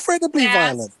 It's incredibly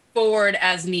violent. Forward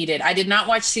as needed. I did not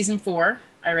watch season 4.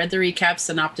 I read the recaps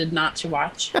and opted not to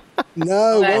watch.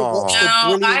 No, watch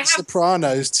the brilliant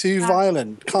Sopranos. Too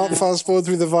violent. Can't fast forward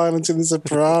through the violence in the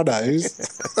Sopranos.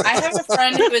 I have a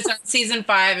friend who is on season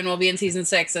 5 and will be in season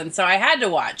 6, and so I had to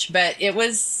watch. But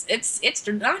it's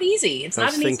not easy. It's not.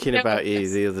 I was thinking about you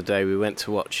the other day. We went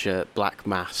to watch Black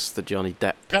Mass, the Johnny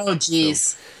Depp. Oh,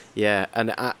 jeez. Yeah,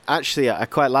 and I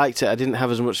quite liked it. I didn't have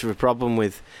as much of a problem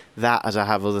with that as I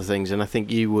have other things, and I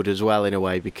think you would as well in a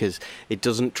way, because it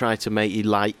doesn't try to make you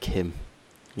like him.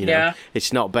 You know?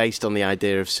 It's not based on the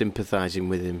idea of sympathising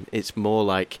with him. It's more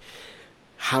like,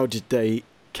 how did they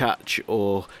catch,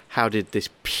 or how did this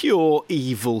pure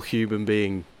evil human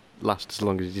being last as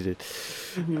long as he did?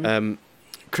 Mm-hmm.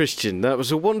 Christian, that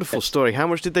was a wonderful story. How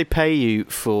much did they pay you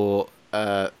for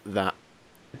that?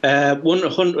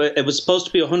 100. It was supposed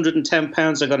to be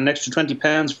 £110. I got an extra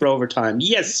 £20 for overtime.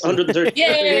 Yes, 130.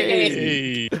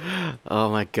 Yay! Oh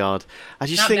my God! I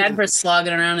just not think bad for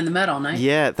slogging around in the mud all night.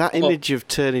 Yeah, that image of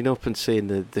turning up and seeing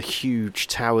the huge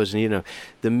towers and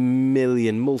the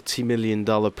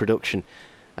multi-million-dollar production,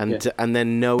 and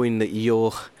then knowing that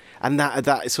and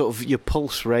that sort of your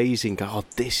pulse raising. Oh,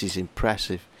 this is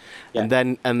impressive, and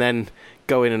then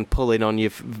going and pulling on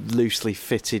your loosely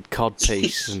fitted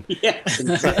codpiece.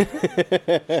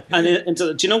 And and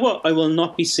do you know what? I will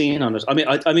not be seeing on it. I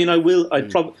mean, I will.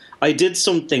 I did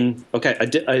something. Okay,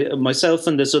 I myself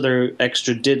and this other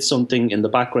extra did something in the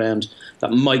background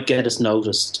that might get us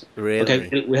noticed. Really?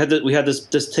 Okay, we had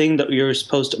this thing that we were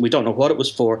supposed to. We don't know what it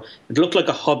was for. It looked like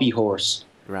a hobby horse.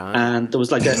 Right. And there was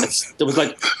this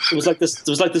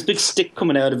big stick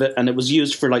coming out of it, and it was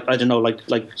used for like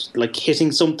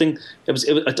hitting something. It's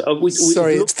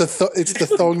the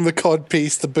thong, the cod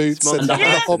piece, the boots, and the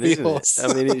hobby horse.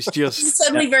 I mean, it's just it's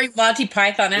suddenly very Monty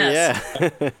Python-esque.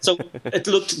 Yeah. So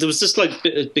there was this like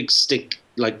big stick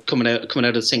like coming out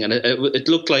of the thing, and it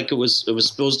looked like you were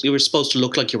supposed to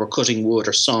look like you were cutting wood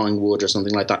or sawing wood or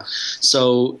something like that.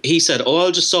 So he said, "Oh,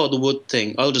 I'll just saw the wood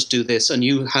thing. I'll just do this, and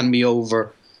you hand me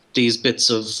over these bits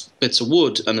of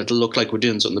wood, and it'll look like we're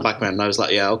doing something in the background." And I was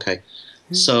like, "Yeah, okay."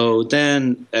 Mm-hmm. So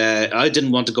then I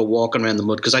didn't want to go walking around the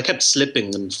mud because I kept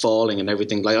slipping and falling and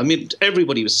everything. Like, I mean,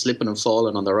 everybody was slipping and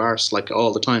falling on their arse like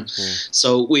all the time. Mm.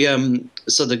 So we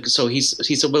he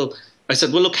said, "Well," I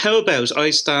said, "Well, look, how about I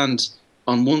stand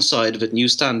on one side of it and you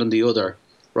stand on the other,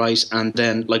 right? And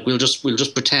then like we'll just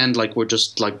pretend like we're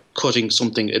just like cutting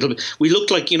something. We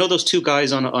look like those two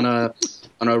guys on a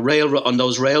railroad, on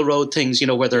those railroad things,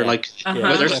 where they're like trying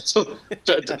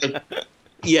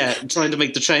to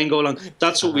make the train go along.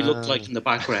 That's what we look like in the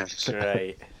background."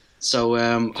 Right. So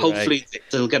hopefully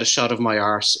they'll get a shot of my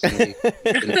arse in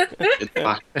the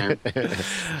background.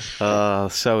 Oh,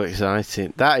 so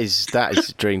exciting! That is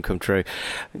a dream come true.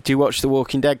 Do you watch The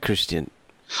Walking Dead, Christian?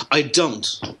 I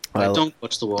don't. I don't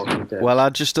watch The Walking Dead. Well, I'll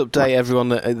just update everyone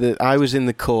that I was in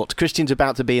the court. Christian's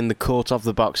about to be in the court of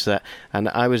the box set, and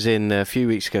I was in a few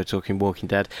weeks ago talking Walking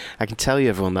Dead. I can tell you,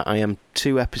 everyone, that I am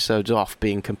 2 episodes off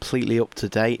being completely up to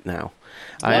date now.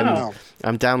 Wow.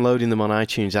 I'm downloading them on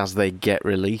iTunes as they get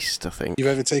released, I think. You've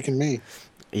overtaken me.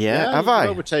 Yeah, have I?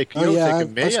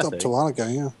 I stopped a while ago,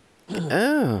 yeah.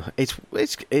 Oh,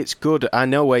 it's good. I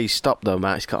know where you stopped though,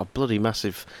 Matt. It's got a bloody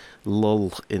massive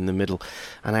lull in the middle,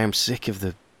 and I am sick of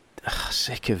the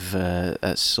sick of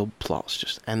subplots,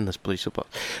 just endless bloody subplots.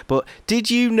 But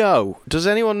does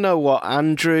anyone know what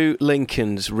Andrew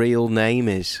Lincoln's real name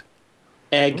is?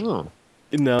 Egg. Oh.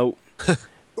 No.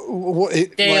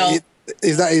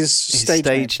 Is that his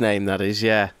stage name? That is,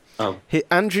 yeah. Oh.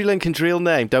 Andrew Lincoln's real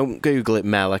name, don't Google it,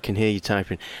 Mel, I can hear you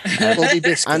typing.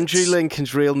 Andrew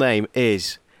Lincoln's real name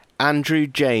is Andrew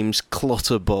James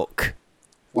Clutterbuck.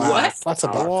 Wow, what? That's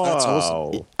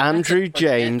awesome. Andrew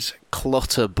James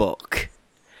Clutterbuck.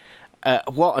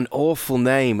 What an awful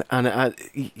name. And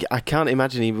I can't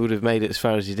imagine he would have made it as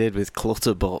far as he did with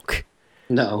Clutterbuck.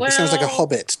 No. He sounds like a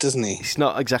hobbit, doesn't he? He's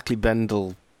not exactly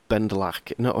Bendelack.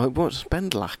 No, what's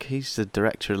Bendelack? He's the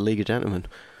director of League of Gentlemen.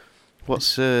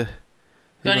 What's Bunny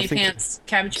Pants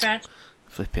Cabbage Patch?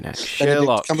 Flipping heck.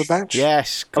 Sherlock. Cumberbatch?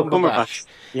 Yes, Cumberbatch.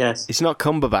 Yes. It's not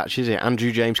Cumberbatch, is it?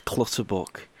 Andrew James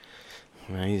Clutterbuck.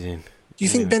 Amazing. Do you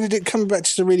think Benedict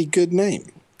Cumberbatch is a really good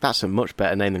name? That's a much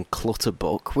better name than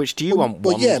Clutterbuck. Which do you want?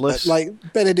 Well, yeah, but like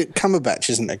Benedict Cumberbatch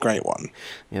isn't a great one.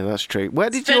 Yeah, that's true. Where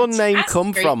did your name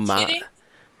come from, Matt?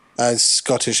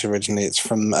 Scottish originally. It's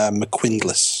from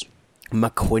McQuindless.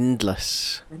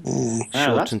 McQuindless.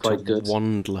 That's quite good.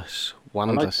 Wandless.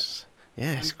 Wandless.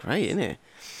 Yeah, it's great, isn't it?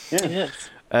 Yeah.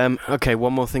 Okay,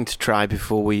 one more thing to try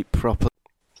before we properly.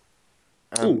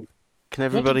 Can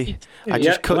everybody? I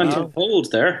just cut you.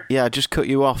 Hold there. Yeah, I just cut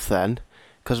you off then,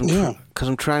 because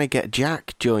I'm trying to get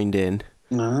Jack joined in.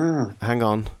 Hang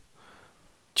on,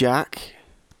 Jack.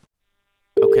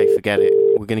 Okay, forget it.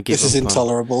 We're gonna give. This is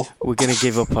intolerable. We're gonna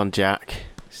give up on Jack.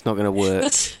 It's not gonna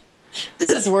work. This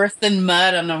is worse than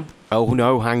mud on them. Oh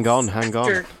no! Hang on.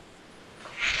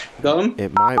 Got him?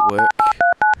 It might work.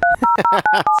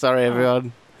 Sorry,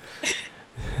 everyone.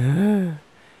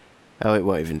 Oh, it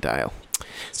won't even dial.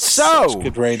 So, such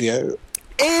good radio.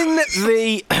 I'm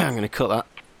going to cut that.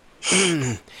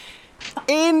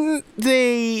 In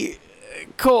the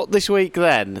court this week,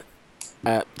 then.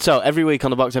 So every week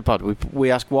on the Boxhead Pod, we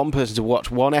ask one person to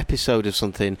watch one episode of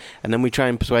something, and then we try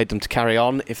and persuade them to carry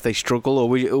on if they struggle, or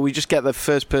we just get the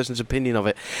first person's opinion of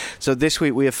it. So this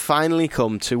week we have finally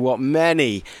come to what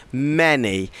many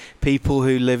people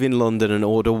who live in London and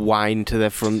order wine to their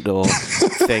front door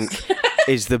think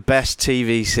is the best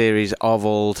TV series of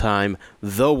all time,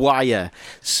 The Wire.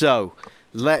 So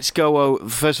let's go.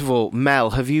 First of all,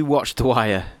 Mel, have you watched The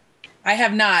Wire? I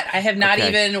have not. I have not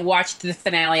even watched the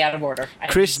finale out of order.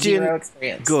 Christian, zero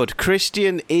experience. Good.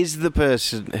 Christian is the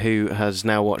person who has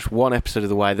now watched one episode of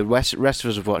The Wire. The rest of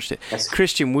us have watched it. Yes.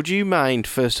 Christian, would you mind,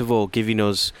 first of all, giving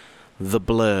us the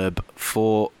blurb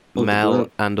for Mel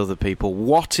and other people?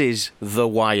 What is The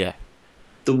Wire?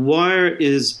 The Wire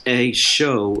is a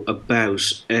show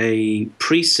about a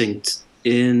precinct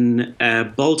in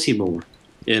Baltimore,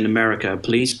 in America, a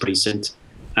police precinct,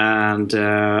 and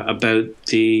about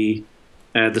the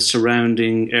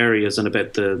surrounding areas and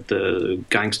about the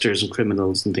gangsters and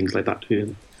criminals and things like that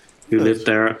who live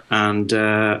there. And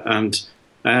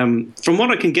from what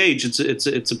I can gauge, it's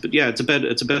about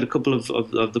a couple of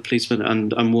the policemen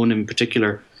and one in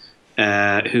particular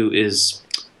whose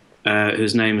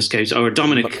name escapes. Or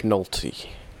Dominic McNulty.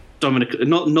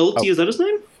 Nolte, is that his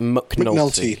name?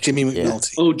 McNulty. Jimmy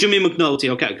McNulty. Yeah. Oh, Jimmy McNulty.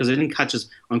 Okay, because I didn't catch us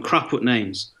on crap with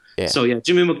names. Yeah. So yeah,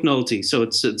 Jimmy McNulty. So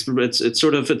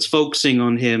it's focusing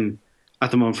on him at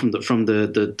the moment from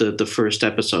the first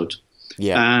episode.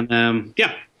 Yeah. And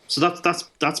so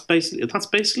that's basically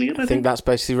it. I think that's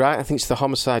basically right. I think it's the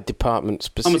homicide department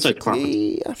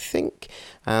specifically. I think,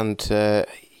 and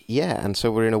and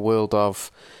so we're in a world of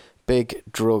big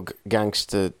drug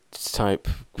gangster type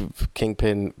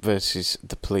kingpin versus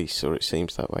the police, or it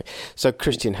seems that way. So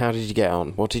Christian, how did you get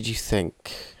on? What did you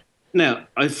think? Now,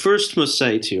 I first must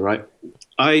say to you, right?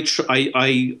 I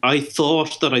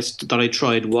thought that I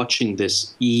tried watching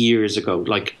this years ago,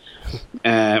 like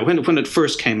when it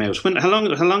first came out. How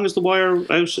long is The Wire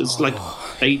out? It's like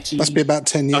 80. Must be about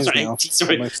 10 years now.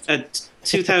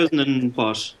 2000 and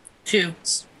what? 2.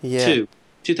 Yeah.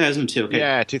 2002. Okay.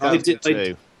 Yeah,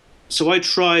 2002. So I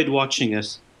tried watching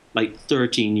it like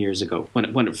 13 years ago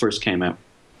when it first came out,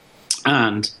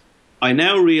 and I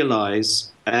now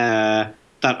realise that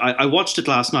I watched it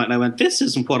last night and I went, this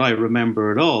isn't what I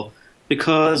remember at all,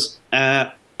 because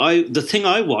the thing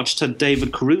I watched had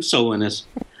David Caruso in it,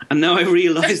 and now I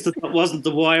realise that wasn't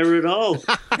The Wire at all.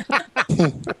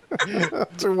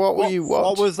 So what were you watching?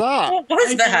 What was that? What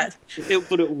was that?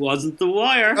 But it wasn't The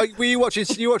Wire. Oh, were you watching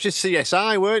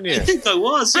CSI, weren't you? I think I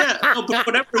was, yeah. No, but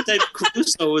whatever David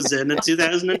Caruso was in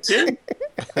 2002.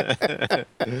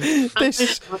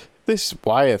 This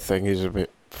Wire thing is a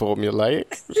bit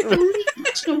formulaic.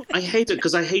 I hate it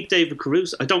because I hate David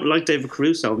Caruso. I don't like David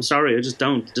Caruso. I'm sorry, I just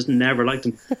don't. Just never liked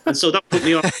him, and so that put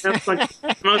me off.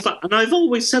 And I've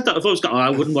always said that. I've always gone, I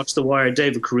wouldn't watch The Wire,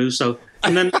 David Caruso,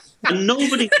 and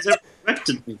nobody has ever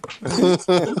corrected me.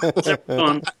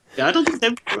 Yeah, I don't think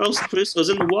David Caruso's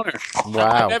in The Wire.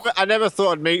 Wow. I never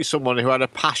thought I'd meet someone who had a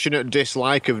passionate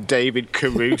dislike of David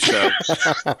Caruso.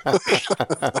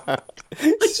 I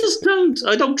just don't.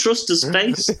 I don't trust his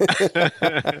face.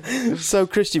 So,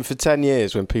 Christian, for 10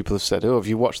 years, when people have said, have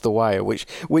you watched The Wire,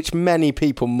 which many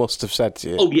people must have said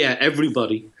to you. Oh, yeah,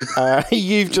 everybody.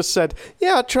 You've just said,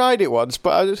 yeah, I tried it once,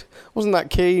 but I wasn't that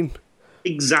keen.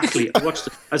 Exactly. I watched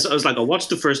I watched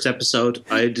the first episode.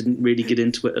 I didn't really get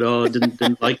into it at all. I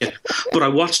didn't like it. But I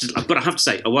watched it. But I have to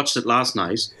say, I watched it last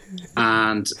night,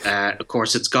 and of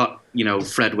course, it's got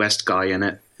Fred West guy in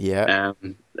it. Yeah.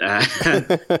 And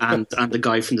the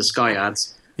guy from the Sky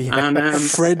Ads. Yeah. And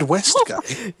Fred West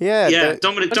guy. Yeah. Yeah.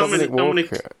 Dominic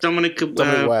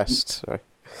West. Sorry.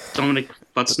 Dominic.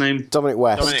 What's his name? Dominic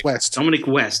West. Dominic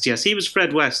West. Yes, he was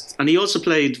Fred West, and he also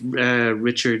played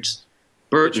Richard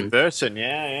Burton.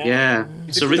 Yeah.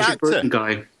 So Richard actor. Burton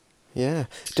guy. Yeah.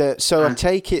 So I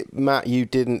take it, Matt, you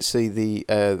didn't see the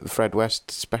Fred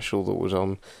West special that was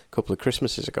on a couple of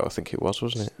Christmases ago, I think it was,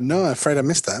 wasn't it? No, I'm afraid I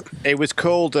missed that. It was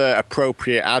called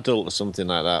Appropriate Adult or something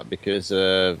like that because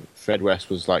Fred West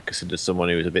was considered someone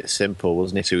who was a bit simple,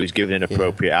 wasn't he? So he was given an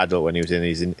appropriate adult when he was in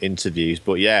these interviews.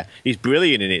 But yeah, he's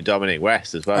brilliant in it, Dominic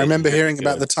West, as well. I remember hearing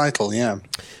about the title, yeah.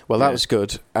 Well, that was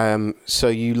good. So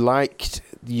you liked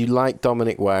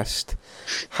Dominic West.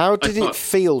 How did it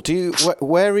feel?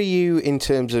 Where are you in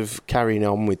terms of carrying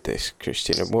on with this,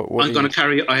 Christian? I'm going to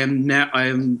carry. I'm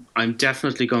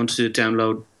definitely going to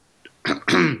download.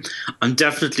 I'm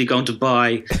definitely going to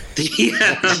buy the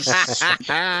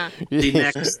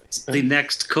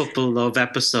next couple of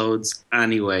episodes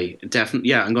anyway. Definitely,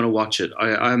 yeah, I'm going to watch it.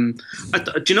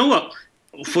 Do you know what?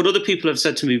 What other people have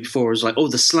said to me before is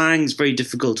the slang's very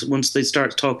difficult. Once they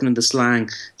start talking in the slang,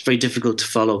 it's very difficult to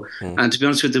follow. And to be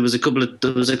honest with you, there was a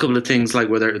couple of things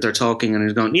where they're talking and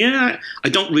they're going, yeah, I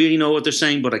don't really know what they're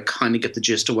saying, but I kind of get the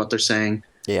gist of what they're saying.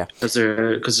 Yeah, because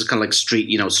it's kind of like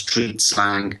street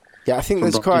slang. Yeah, I think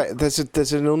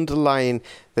there's an underlying,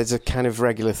 there's a kind of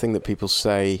regular thing that people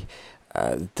say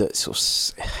that sort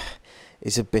of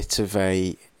is a bit of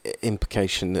a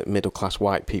implication that middle class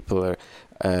white people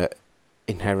are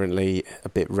inherently a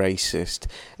bit racist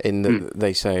in that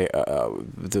they say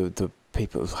the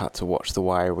people have had to watch The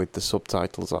Wire with the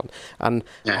subtitles on, and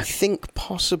I think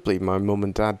possibly my mum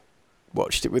and dad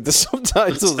watched it with the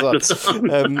subtitles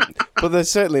on, but they're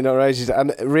certainly not racist.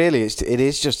 And really, it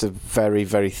is just a very,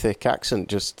 very thick accent.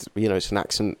 Just it's an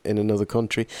accent in another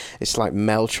country. It's like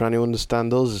Mel trying to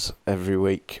understand us every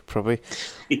week, probably.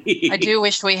 I do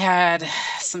wish we had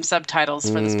some subtitles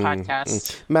for this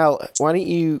podcast. Mel, why don't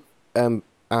you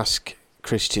ask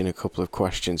Christian a couple of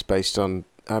questions based on,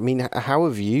 how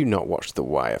have you not watched The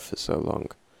Wire for so long?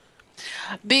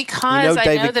 Because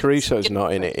David Caruso's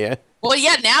not in it, yeah? Well,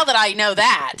 yeah, now that I know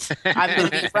that, I'm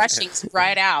going to be rushing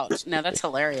right out. No, that's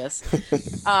hilarious.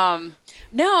 No,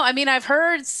 I've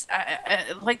heard,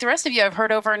 like the rest of you, I've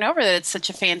heard over and over that it's such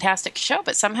a fantastic show,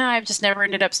 but somehow I've just never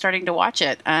ended up starting to watch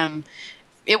it.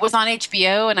 It was on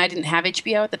HBO, and I didn't have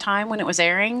HBO at the time when it was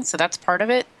airing, so that's part of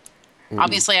it.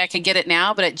 Obviously, I could get it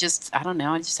now, but I don't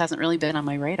know. It just hasn't really been on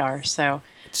my radar. So,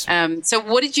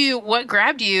 what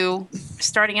grabbed you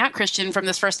starting out, Christian, from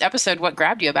this first episode? What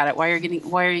grabbed you about it? Why are you going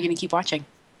to keep watching?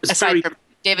 Aside from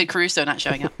David Caruso not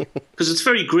showing up. Because it's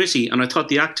very gritty, and I thought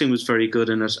the acting was very good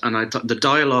in it, and I thought the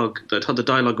dialogue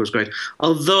was great.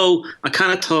 Although I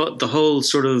kind of thought the whole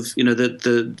sort of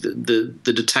the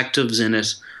detectives in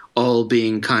it all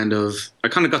being I kind of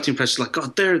got the impression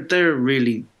God, they're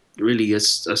really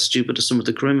as stupid as some of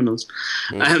the criminals,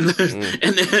 and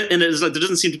it's like there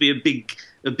doesn't seem to be a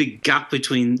big gap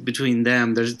between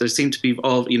them. There seem to be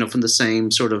all from the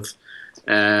same sort of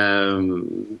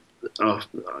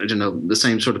the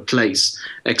same sort of place,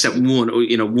 except one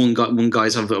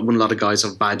lot of guys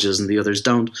have badges and the others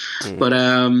don't. But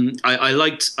I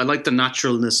liked the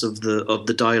naturalness of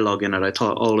the dialogue in it. I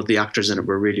thought all of the actors in it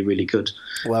were really, really good.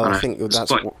 Well, I think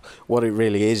that's what it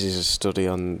really is a study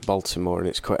on Baltimore, and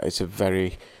it's a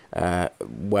very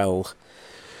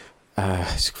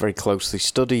it's very closely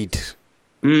studied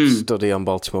study on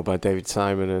Baltimore by David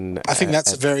Simon, and I think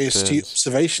that's a very astute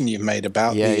observation you've made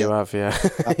about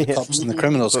the cops and the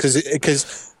criminals,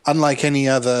 because unlike any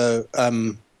other,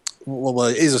 it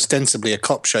is ostensibly a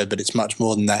cop show, but it's much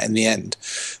more than that in the end.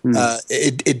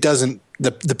 It doesn't.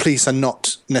 The police are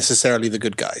not necessarily the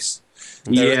good guys.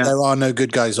 There are no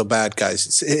good guys or bad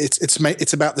guys.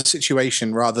 It's about the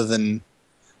situation rather than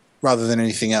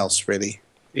anything else, really.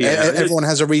 Yeah. Everyone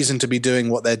has a reason to be doing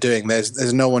what they're doing.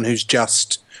 There's no one who's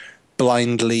just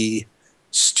blindly,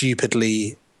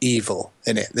 stupidly evil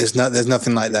in it. There's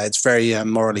nothing like that. It's very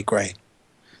morally grey.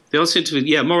 They all seem to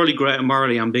be, morally grey and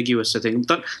morally ambiguous. I think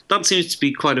that seems to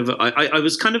be quite of. I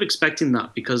was kind of expecting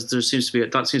that because that seems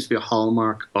to be a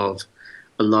hallmark of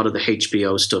a lot of the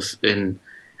HBO stuff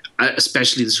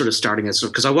especially the sort of starting at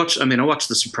stuff. Because I watched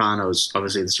The Sopranos.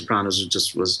 Obviously, The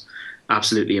Sopranos was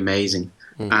absolutely amazing.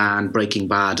 And Breaking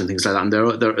Bad and things like that. And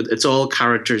it's all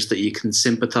characters that you can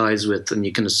sympathise with and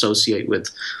you can associate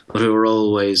with, but who are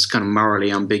always kind of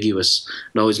morally ambiguous.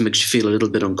 It always makes you feel a little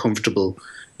bit uncomfortable,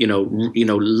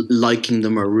 liking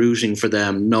them or rooting for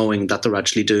them, knowing that they're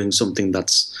actually doing something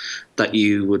that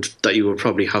you would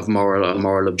probably have a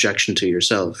moral objection to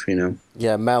yourself.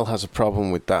 Yeah, Mel has a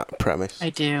problem with that premise. I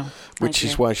do. Which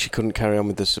is why she couldn't carry on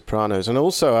with The Sopranos. And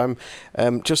also,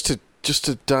 I'm just to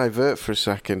divert for a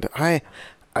second, I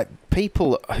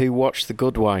people who watch The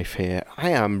Good Wife here, I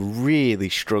am really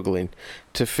struggling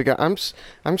to figure. I'm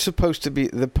supposed to be,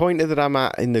 the point that I'm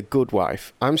at in The Good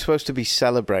Wife, I'm supposed to be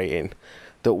celebrating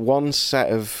that one set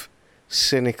of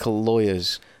cynical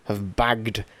lawyers have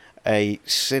bagged a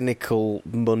cynical,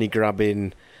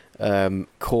 money-grabbing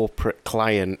corporate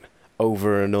client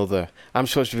over another. I'm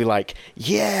supposed to be like,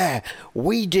 yeah,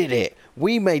 we did it.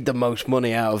 We made the most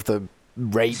money out of the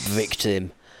rape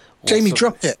victim. Jamie,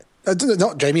 drop it.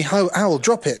 Not Jamie, Owl,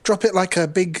 drop it. Drop it like a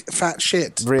big fat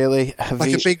shit. Really? A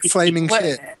big flaming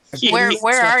shit.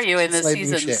 Where are you in the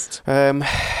seasons?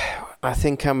 I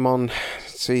think I'm on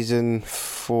season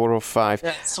 4 or 5.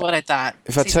 That's what I thought.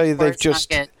 If I tell you they've just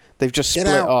split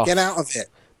off. Get out of it.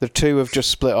 The two have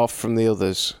just split off from the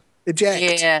others.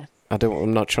 Eject. Yeah.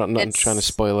 I'm not trying to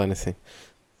spoil anything.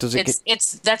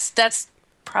 That's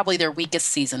probably their weakest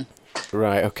season.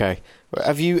 Right, okay.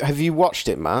 Have you watched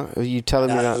it, Matt? Are you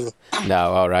telling me that?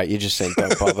 No, all right. You're just saying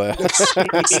don't bother. It's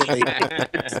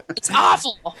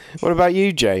awful. What about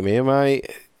you, Jamie?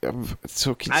 I'm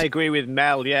talking? I agree with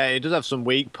Mel. Yeah, it does have some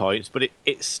weak points, but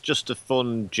it's just a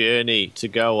fun journey to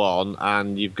go on,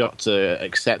 and you've got to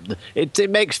accept it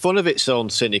makes fun of its own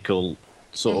cynical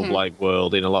sort of like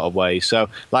world in a lot of ways. So,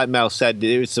 like Mel said,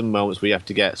 there is some moments where you have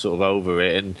to get sort of over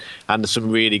it, and there's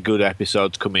some really good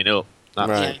episodes coming up.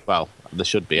 Right. Well, there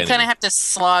should be. You kind of have to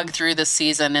slog through the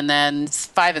season, and then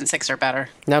 5 and 6 are better.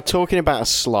 Now, talking about a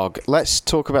slog, let's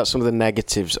talk about some of the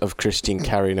negatives of Christian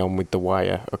carrying on with The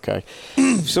Wire. Okay,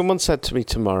 if someone said to me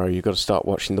tomorrow, "You've got to start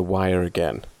watching The Wire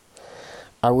again,"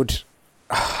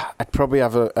 I'd probably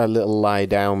have a little lie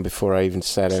down before I even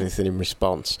said anything in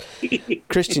response.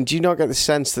 Christian, do you not get the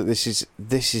sense that this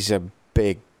is a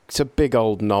big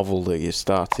old novel that you're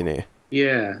starting here?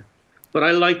 Yeah, but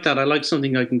I like that. I like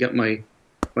something I can get my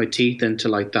teeth into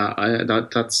like that.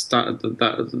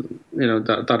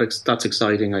 That's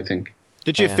exciting, I think.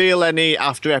 Did you feel any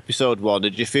after episode 1?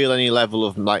 Did you feel any level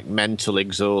of like mental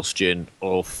exhaustion,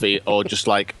 or just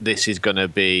like this is going to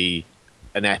be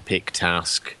an epic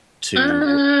task?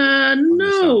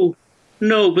 No,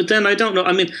 but then I don't know.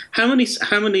 I mean, how many?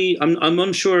 I'm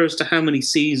unsure as to how many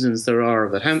seasons there are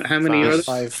of it. How many are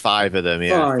there? Five of them.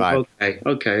 Yeah. 5.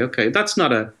 Okay. That's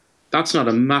not a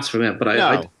massive amount,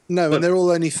 but No, and they're all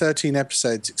only 13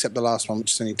 episodes, except the last one,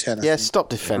 which is only 10. Yeah, stop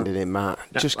defending it, Matt.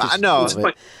 I know,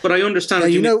 but I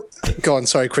understand. Yeah, go on.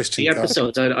 Sorry, Christian. The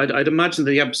episodes. I'd imagine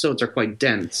the episodes are quite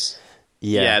dense.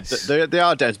 Yes. Yeah, they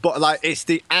are dense, but like it's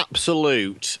the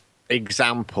absolute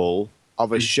example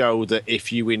of a show that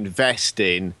if you invest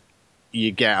in,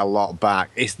 you get a lot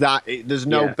back. There's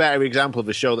no better example of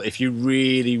a show that if you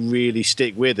really, really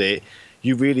stick with it,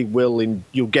 you really will.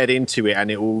 You'll get into it,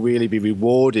 and it will really be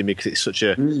rewarding because it's such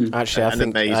a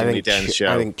amazingly dense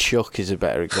show. I think Chuck is a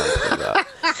better example of that.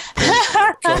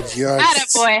 God,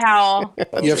 Attaboy, Howell.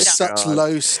 You have such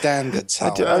low standards,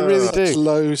 Howell. I really do. Such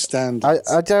low standards.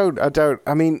 I don't.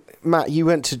 I mean, Matt, you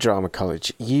went to drama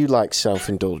college. You like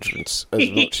self-indulgence as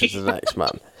much as the next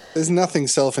man. There's nothing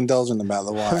self-indulgent about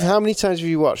The Wire. How many times have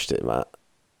you watched it, Matt?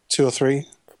 2 or 3.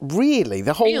 Really?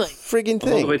 The whole frigging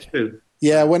thing? All the way through.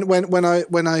 Yeah,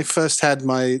 when I first had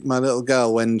my little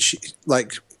girl, when she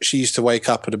used to wake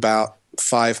up at about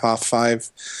 5, half 5.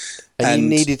 And you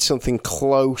needed something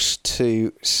close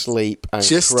to sleep and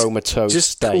comatose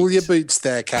Just state. pull your boots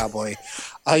there, cowboy.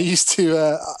 I used to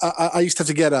have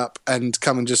to get up and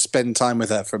come and just spend time with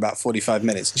her for about 45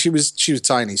 minutes. She was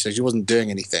tiny, so she wasn't doing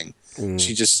anything.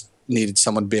 She just needed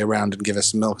someone to be around and give her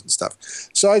some milk and stuff.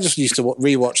 So I just used to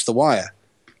rewatch The Wire.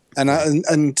 And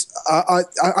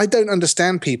I don't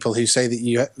understand people who say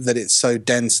that it's so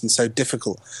dense and so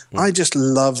difficult. I just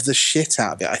love the shit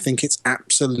out of it. I think it's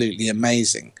absolutely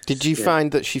amazing. Did you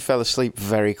find that she fell asleep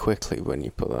very quickly when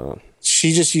you put that on?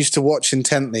 She just used to watch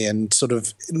intently and sort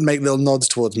of make little nods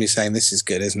towards me, saying, "This is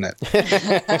good, isn't it?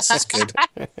 This is good."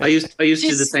 I used to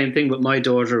do the same thing with my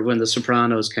daughter when The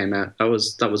Sopranos came out. That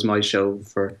was my show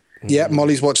for. Yeah,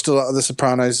 Molly's watched a lot of The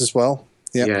Sopranos as well.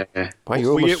 Yeah.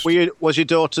 Was your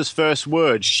daughter's first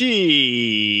word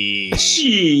she?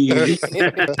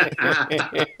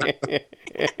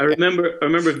 I remember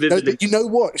vividly. No, you know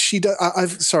what she does?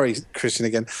 Sorry, Christian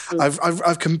again.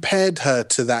 I've compared her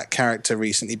to that character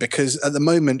recently because at the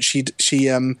moment she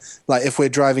like if we're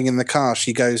driving in the car,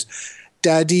 she goes,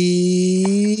 "Daddy,"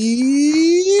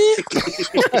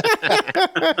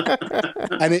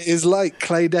 and it is like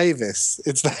Clay Davis.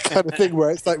 It's that kind of thing where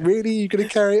it's like, really, you're going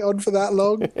to carry it on for that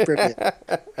long? Brilliant.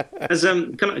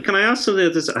 Can I ask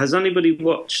something? Has anybody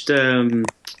watched?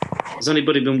 Has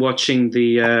anybody been watching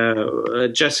the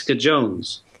Jessica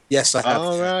Jones? Yes, I have.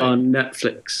 On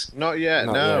Netflix. Not yet.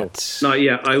 Not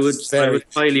yet. I would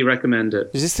highly recommend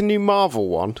it. Is this the new Marvel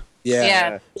one?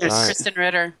 Yeah. Yes. Right. Kristen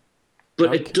Ritter.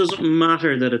 But it doesn't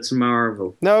matter that it's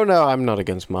Marvel. No, I'm not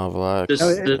against Marvel. But it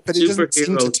doesn't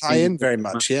seem to tie in very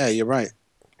much. Yeah, you're right.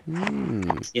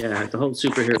 Yeah, the whole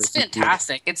superhero. It's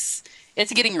fantastic. It's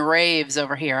getting raves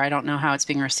over here. I don't know how it's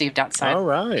being received outside. All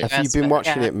right. Have you been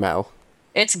watching it, Mel?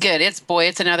 It's good. It's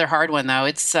another hard one though.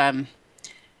 It's if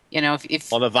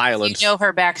on the violence. You know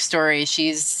her backstory,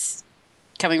 she's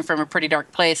coming from a pretty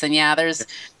dark place, and there's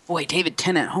David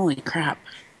Tennant. Holy crap.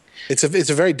 It's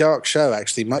a very dark show,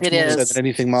 actually, much more so than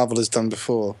anything Marvel has done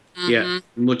before. Mm-hmm. Yeah,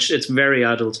 it's very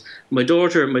adult. My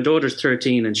daughter's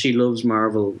 13 and she loves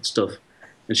Marvel stuff,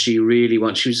 and she really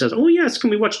wants. She says, "Oh yes, can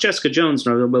we watch Jessica Jones?"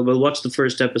 And we'll watch the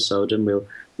first episode and we'll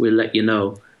let you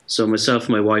know. So myself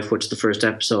and my wife watched the first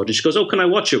episode, and she goes, "Oh, can I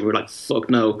watch it?" We're like, "Fuck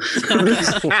no,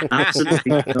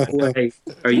 absolutely no way.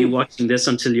 Are you watching this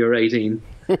until you're 18?"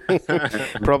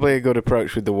 Probably a good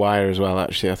approach with The Wire as well,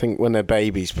 actually. I think when they're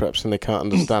babies, perhaps, and they can't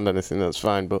understand anything, that's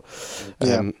fine. But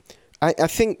I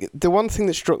think the one thing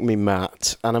that struck me,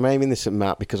 Matt, and I'm aiming this at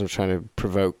Matt because I'm trying to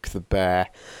provoke the bear,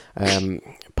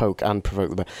 poke and provoke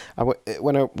the bear.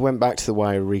 When I went back to The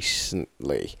Wire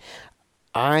recently,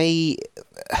 I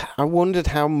wondered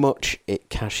how much it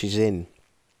cashes in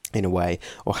a way,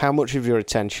 or how much of your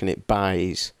attention it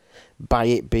buys by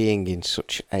it being in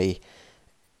such a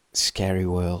scary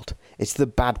world. It's the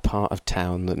bad part of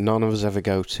town that none of us ever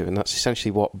go to, and that's essentially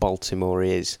what Baltimore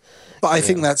is. But I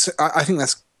think that's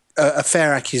a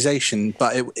fair accusation.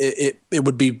 But it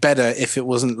would be better if it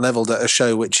wasn't leveled at a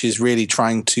show which is really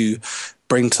trying to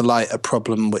bring to light a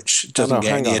problem which doesn't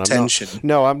get any attention.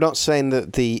 I'm not saying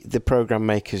that the program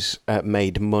makers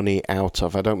made money out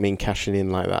of. I don't mean cashing in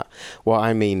like that. What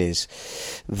I mean is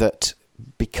that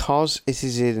because it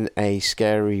is in a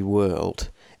scary world,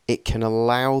 it can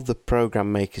allow the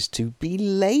program makers to be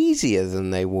lazier than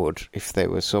they would if they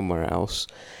were somewhere else.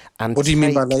 And what do you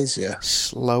mean by lazier?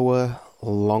 Slower,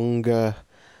 longer.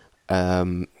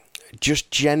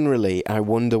 Just generally, I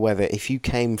wonder whether if you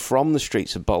came from the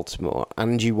streets of Baltimore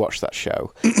and you watched that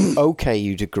show, okay,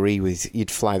 you'd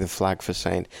fly the flag for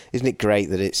saying, isn't it great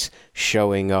that it's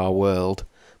showing our world?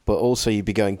 But also you'd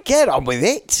be going, get on with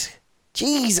it!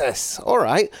 Jesus! All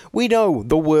right, we know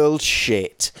the world's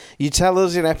shit. You tell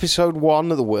us in episode 1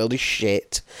 that the world is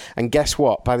shit. And guess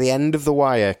what? By the end of The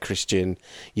Wire, Christian,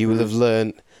 you will have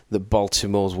learnt that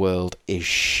Baltimore's world is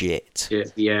shit.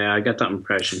 Yeah, I got that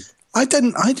impression. I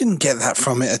didn't get that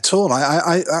from it at all.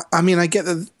 I mean, I get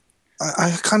that.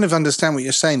 I kind of understand what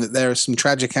you're saying, that there are some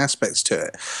tragic aspects to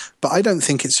it, but I don't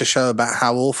think it's a show about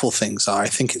how awful things are. I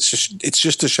think it's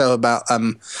just a show about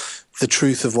the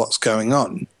truth of what's going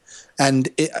on, and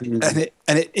it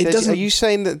doesn't. Are you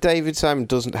saying that David Simon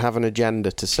doesn't have an agenda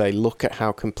to say, look at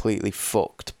how completely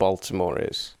fucked Baltimore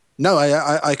is? No,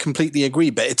 I completely agree,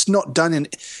 but it's not done in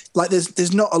like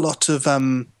there's not a lot of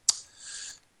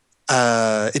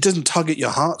it doesn't tug at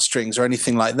your heartstrings or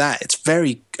anything like that. It's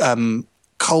very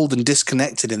cold and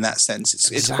disconnected in that sense.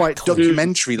 It's quite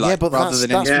documentary-like, rather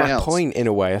than anything else. That's my point in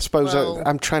a way. I suppose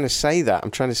I'm trying to say that.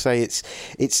 I'm trying to say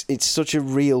it's such a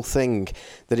real thing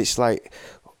that it's like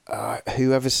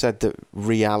whoever said that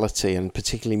reality, and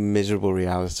particularly miserable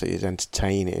reality, is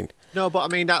entertaining. No, but I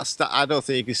mean, I don't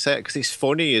think you can say it because it's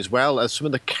funny as well. As some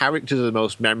of the characters are the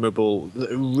most memorable,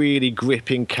 really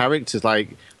gripping characters. Like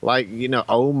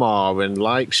Omar and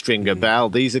like Stringer Bell.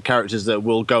 These are characters that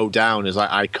will go down as like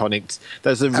iconic.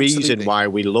 There's a reason why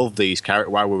we love these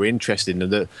characters, why we're interested in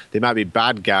them. They might be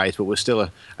bad guys, but we're still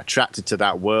attracted to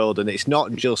that world, and it's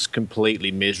not just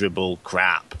completely miserable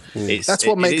crap. That's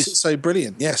what makes it so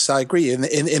brilliant. Yes, I agree. In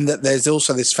that there's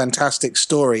also this fantastic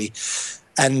story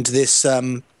and this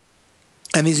and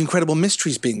these incredible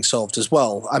mysteries being solved as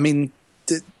well. I mean,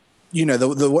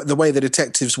 the way the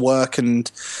detectives work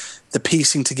and the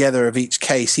piecing together of each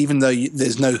case, even though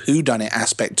there's no whodunit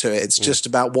aspect to it, it's just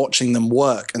about watching them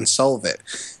work and solve it.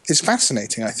 It's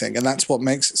fascinating, I think, and that's what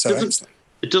makes it so excellent.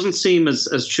 It doesn't seem as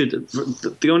true.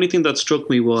 The only thing that struck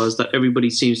me was that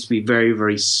everybody seems to be very,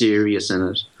 very serious in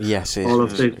it. Yes, it is. All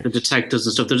of the detectives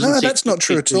and stuff. No, that's not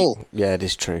true at all. Yeah, it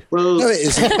is true. Well, no, it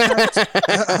isn't.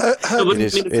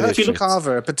 It is true.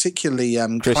 Carver are particularly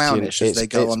clownish as they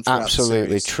go on throughout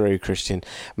absolutely the series. true, Christian.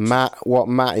 What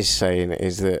Matt is saying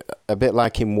is that, a bit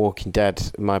like in Walking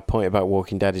Dead, my point about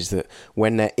Walking Dead is that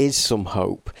when there is some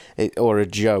hope or a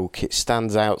joke, it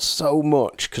stands out so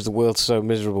much because the world's so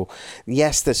miserable.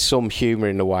 Yes, there's some humour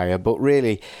in The Wire, but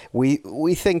really, we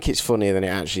think it's funnier than it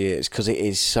actually is because it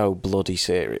is so bloody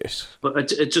serious.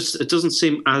 But it doesn't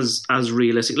seem as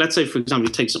realistic. Let's say, for example,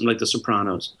 you take something like The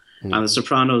Sopranos, and The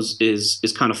Sopranos is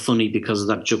kind of funny because of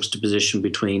that juxtaposition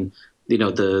between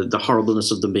the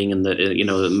horribleness of them being in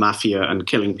the mafia and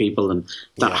killing people and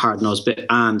that hard-nosed bit,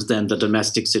 and then the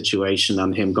domestic situation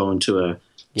and him going to a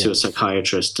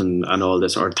psychiatrist and all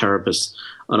this, or a therapist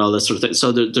and all this sort of thing.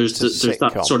 So there's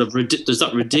that sort of there's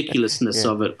that ridiculousness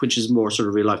of it, which is more sort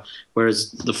of real life.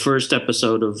 Whereas the first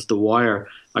episode of The Wire,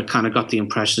 I kind of got the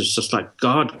impression it's just like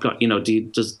God,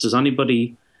 does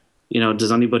anybody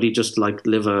just like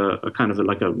live a kind of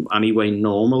anyway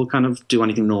normal, kind of do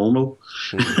anything normal?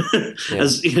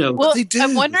 As you know, well,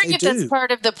 I'm wondering if that's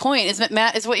part of the point. Is that,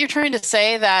 Matt, is what you're trying to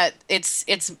say that it's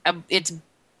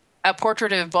a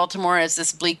portrait of Baltimore as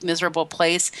this bleak, miserable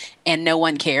place, and no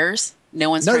one cares. No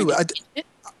one's trying to change it?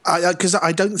 Because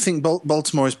I don't think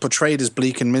Baltimore is portrayed as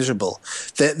bleak and miserable.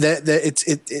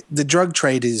 The drug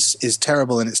trade is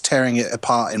terrible and it's tearing it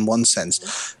apart in one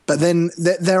sense. But then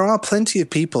there are plenty of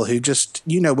people who just,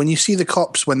 when you see the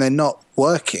cops when they're not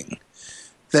working,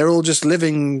 they're all just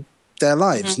living their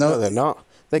lives. No, they're not.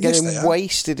 They're getting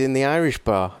wasted in the Irish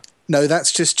bar. No,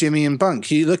 that's just Jimmy and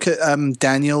Bunk. You look at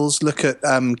Daniels, look at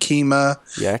Kima.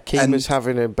 Yeah, Kima's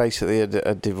having basically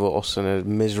a divorce and a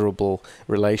miserable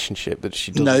relationship that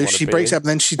she doesn't want to be in. No, she breaks up and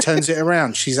then she turns it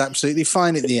around. She's absolutely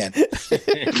fine at the end.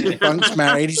 Bunk's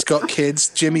married, he's got kids.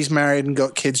 Jimmy's married and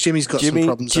got kids. Jimmy's got some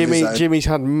problems of his own. Jimmy's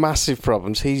had massive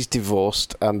problems. He's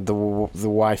divorced and the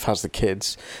wife has the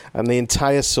kids. And the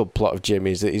entire subplot of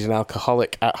Jimmy is that he's an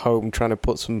alcoholic at home trying to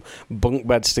put some bunk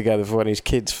beds together for when his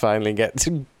kids finally get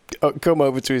to come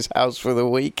over to his house for the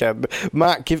weekend.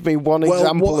 Matt, give me one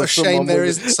example what of someone. Shame there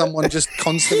isn't someone just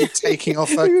constantly taking off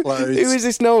her clothes. Who is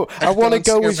this? No, I want to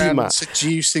go with you, Matt.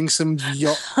 Seducing some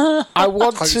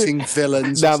yacht-posing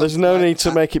villains. Now, there's no need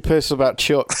to make it personal about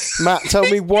Chuck. Matt, tell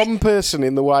me one person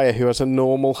in The Wire who has a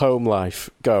normal home life.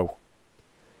 Go.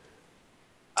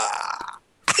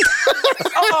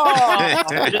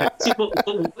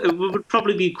 It would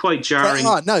probably be quite jarring.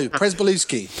 No,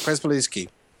 Przybylewski.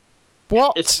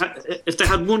 What? If they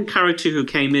had one character who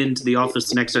came into the office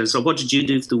the next day and said, "What did you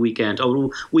do for the weekend?"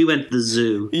 "Oh, we went to the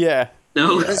zoo." Yeah.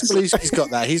 No. Przybylewski's got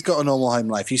that. He's got a normal home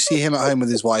life. You see him at home with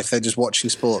his wife, they're just watching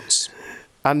sports.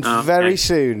 And very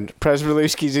soon,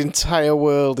 Przybylewski's entire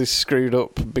world is screwed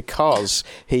up because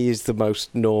he is the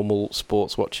most normal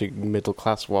sports-watching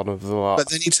middle-class one of the lot. But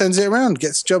then he turns it around,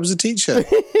 gets a job as a teacher.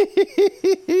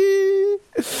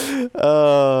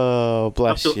 Oh,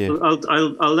 bless you.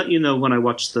 I'll let you know when I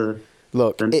watch the...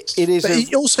 Look, it is...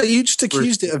 But also, you just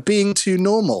accused it of being too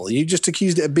normal. You just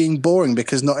accused it of being boring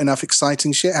because not enough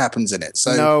exciting shit happens in it.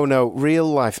 So No, real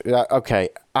life... Okay,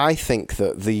 I think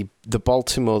that the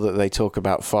Baltimore that they talk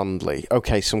about fondly...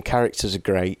 Okay, some characters are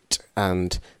great,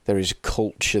 and there is a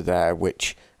culture there,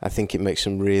 which I think it makes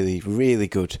some really, really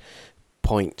good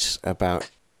points about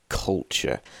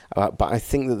culture. But I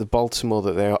think that the Baltimore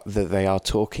that they are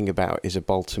talking about is a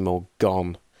Baltimore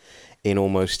gone in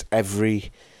almost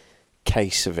every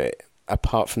case of it,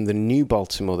 apart from the new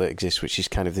Baltimore that exists, which is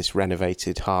kind of this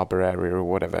renovated harbour area or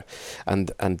whatever,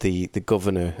 and the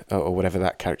governor or whatever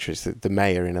that character is, the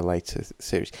mayor in a later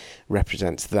series,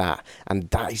 represents that,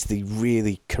 and that is the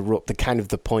really corrupt.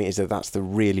 The point is that that's the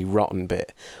really rotten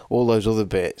bit. All those other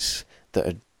bits that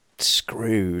are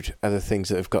screwed are the things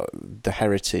that have got the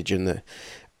heritage and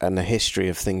the history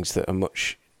of things that are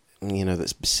much,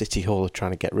 that City Hall are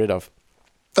trying to get rid of.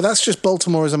 But that's just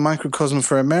Baltimore as a microcosm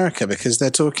for America, because they're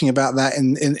talking about that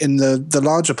in the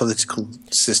larger political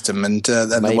system and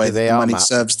the way that money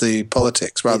serves the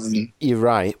politics rather than... You're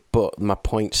right, but my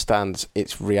point stands.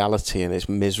 It's reality and it's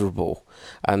miserable.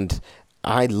 And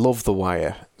I love The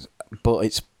Wire, but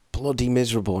it's bloody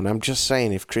miserable. And I'm just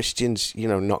saying, if Christian's,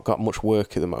 not got much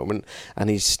work at the moment and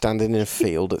he's standing in a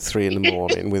field at 3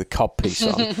 a.m. with a codpiece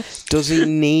on, does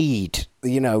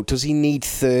he need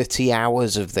 30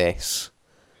 hours of this?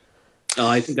 Oh,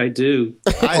 I think I do.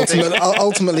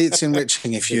 Ultimately, it's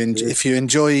enriching if you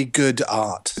enjoy good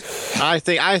art. I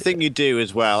think you do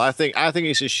as well. I think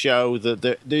it's a show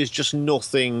that there's just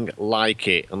nothing like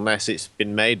it unless it's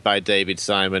been made by David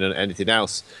Simon and anything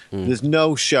else. There's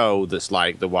no show that's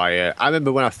like The Wire. I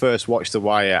remember when I first watched The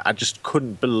Wire, I just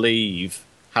couldn't believe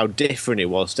how different it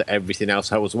was to everything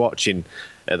else I was watching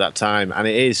at that time. And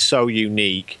it is so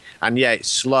unique. And yeah, it's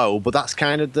slow, but that's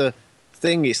kind of the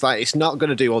thing. It's like it's not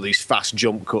going to do all these fast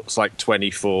jump cuts like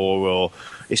 24, or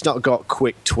it's not got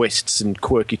quick twists and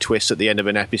quirky twists at the end of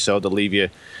an episode that leave you.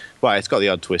 Well, it's got the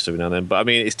odd twist every now and then, but I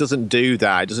mean, it doesn't do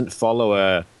that. It doesn't follow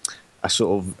a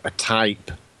sort of a type.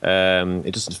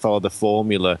 It doesn't follow the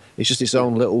formula. It's just its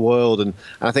own little world, and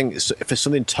I think for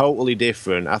something totally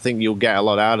different, I think you'll get a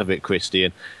lot out of it,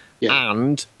 Christian. Yeah.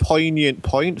 And poignant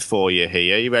point for you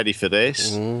here. You ready for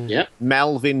this? Yeah.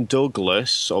 Melvin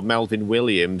Douglas, or Melvin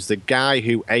Williams, the guy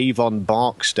who Avon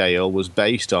Barksdale was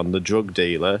based on, the drug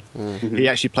dealer. He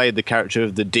actually played the character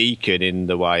of the Deacon in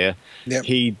The Wire. Yep.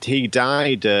 He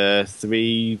died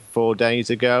 3-4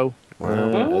 days ago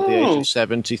at the age of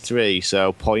 73.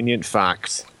 So poignant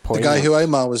fact. The guy who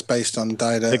Omar was based on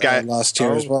died last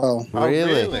year as well.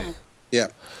 Really? Yeah.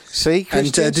 See,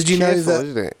 and did you know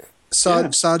that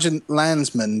Sergeant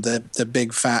Landsman, the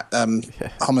big fat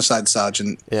homicide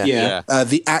sergeant,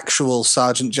 the actual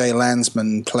Sergeant J.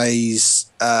 Landsman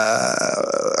plays,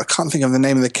 I can't think of the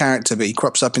name of the character, but he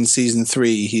crops up in season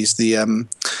 3. He's the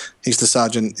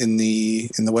sergeant in the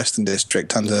Western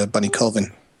District under Bunny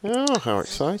Colvin. Oh, how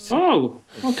exciting! Oh,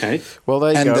 okay. Well,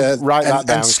 there you go. Write that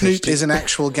down. And Snoop is an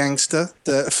actual gangster.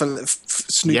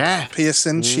 Snoop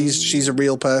Pearson. She's a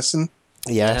real person.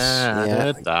 Yes, I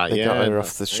heard that. They got her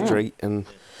off the street, and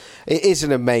it is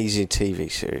an amazing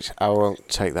TV series. I won't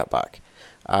take that back.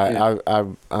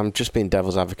 I'm just being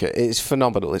devil's advocate. It's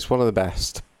phenomenal. It's one of the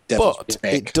best. But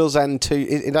it does end too.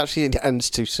 It actually ends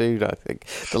too soon. I think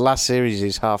the last series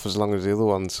is half as long as the other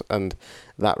ones, and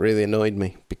that really annoyed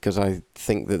me because I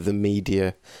think that the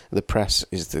media, the press,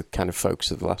 is the kind of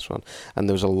focus of the last one, and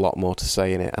there was a lot more to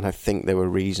say in it. And I think there were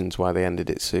reasons why they ended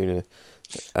it sooner.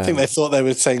 I think they thought they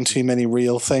were saying too many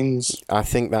real things. I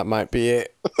think that might be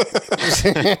it.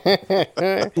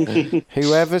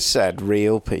 Whoever said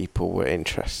real people were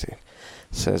interesting,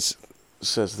 says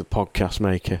the podcast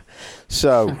maker.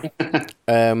 So,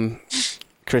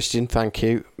 Christian, thank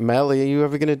you. Mel, are you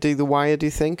ever going to do The Wire, do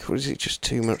you think? Or is it just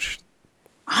too much?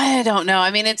 I don't know.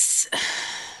 I mean, it's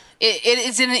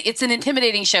an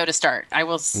intimidating show to start. I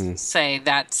will say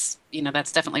that's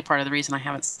definitely part of the reason I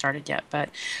haven't started yet. But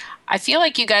I feel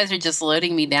like you guys are just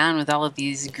loading me down with all of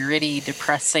these gritty,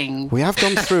 depressing. We have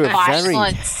gone through a very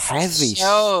heavy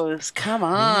shows. Come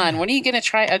on, when are you going to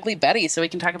try Ugly Betty so we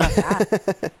can talk about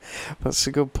that? That's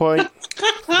a good point.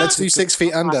 Let's do 6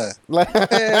 Feet Under.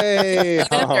 Hey!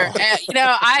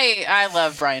 I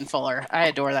love Brian Fuller. I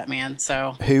adore that man.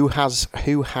 So who has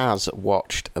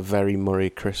watched A Very Murray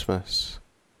Christmas?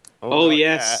 Oh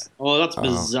yes. Oh, that's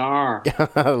bizarre.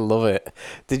 I love it.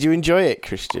 Did you enjoy it,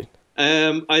 Christian?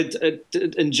 I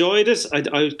enjoyed it.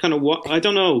 I kind of I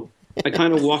don't know. I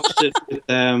kind of watched it with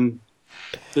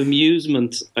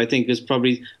amusement. I think is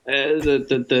probably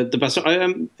the best.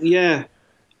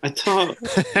 I thought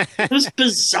it was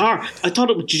bizarre. I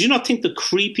thought did you not think the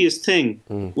creepiest thing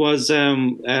was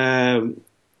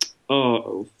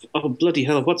bloody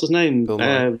hell, what's his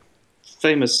name?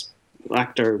 Famous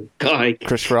actor guy.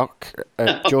 Chris Rock,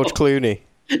 George Clooney.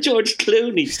 George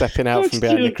Clooney stepping out from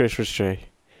behind the Christmas tree.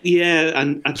 Yeah,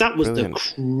 and that was brilliant. The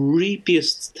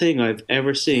creepiest thing I've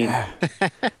ever seen. Yeah.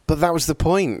 But that was the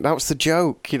point. That was the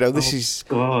joke. This is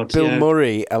Bill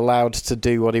Murray allowed to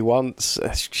do what he wants.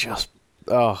 It's just,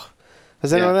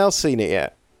 Has anyone else seen it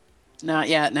yet? Not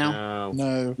yet, no.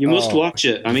 No. You must watch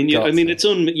it. I mean,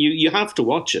 you have to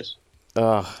watch it.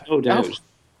 No doubt.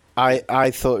 I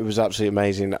thought it was absolutely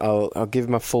amazing. I'll give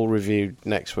my full review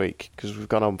next week because we've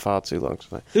gone on far too long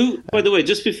tonight. Who, by the way,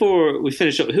 just before we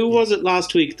finish up, who was it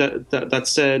last week that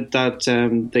said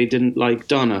that they didn't like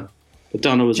Donna? But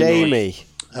Donna was Jamie.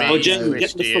 Annoying. Jamie,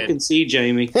 get in the fucking sea,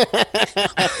 Jamie.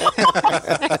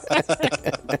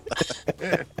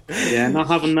 Yeah, not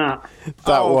having that.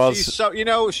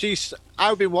 She's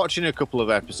I've been watching a couple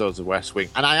of episodes of West Wing,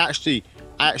 and I actually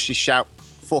shout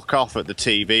 "fuck off" at the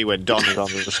TV when Donna's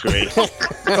on the screen.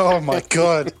 Oh my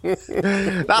god!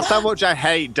 That's how much I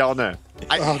hate Donna.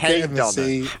 I hate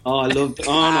Donna. Oh, I love.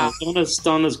 Oh no,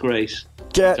 Donna's great.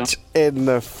 Get in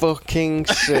the fucking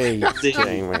sea,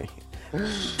 Jamie.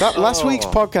 That last week's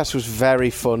podcast was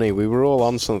very funny. We were all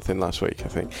on something last week, I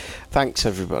think. Thanks,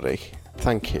 everybody.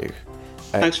 Thank you.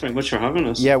 Thanks very much for having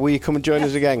us. Yeah, will you come and join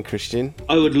us again, Christian?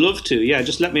 I would love to. Yeah,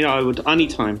 just let me know. I would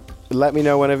anytime. Let me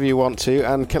know whenever you want to.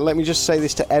 And let me just say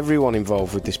this to everyone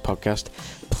involved with this podcast.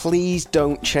 Please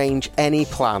don't change any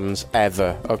plans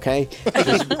ever, okay?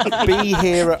 Just be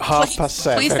here at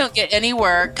 7:30. Please don't get any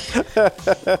work.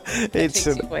 It's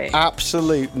an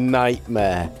absolute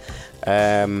nightmare.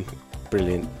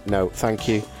 Brilliant. No, thank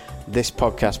you. This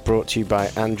podcast brought to you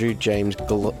by Andrew James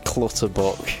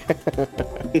Clutterbuck.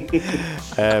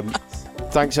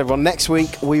 Thanks, everyone. Next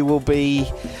week, we will be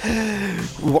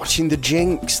watching The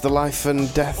Jinx, The Life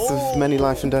and Death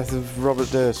of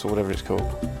Robert Durst, or whatever it's called.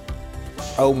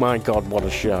 Oh my God, what a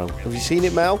show. Have you seen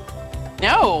it, Mel?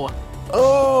 No.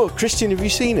 Oh, Christian, have you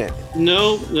seen it?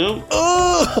 No.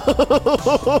 Oh!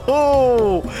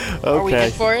 Okay. Are we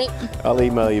good for it? I'll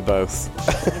email you both.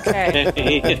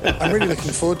 Okay. I'm really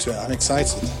looking forward to it. I'm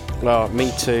excited. Oh, me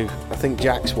too. I think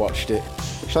Jack's watched it.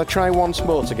 Shall I try once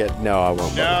more to get... No, I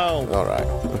won't. No. All right.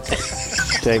 Okay.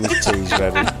 Jamie's tea's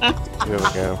ready. Here we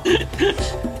go.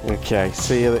 Okay,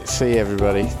 see you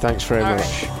everybody. Thanks very much.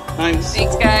 Right. Thanks,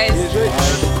 guys.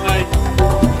 Bye.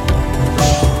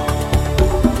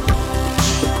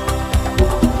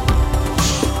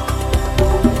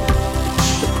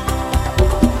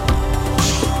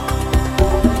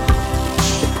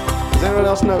 Has anyone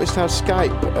else noticed how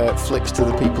Skype flicks to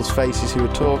the people's faces who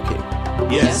are talking?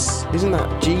 Yes. Isn't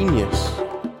that genius?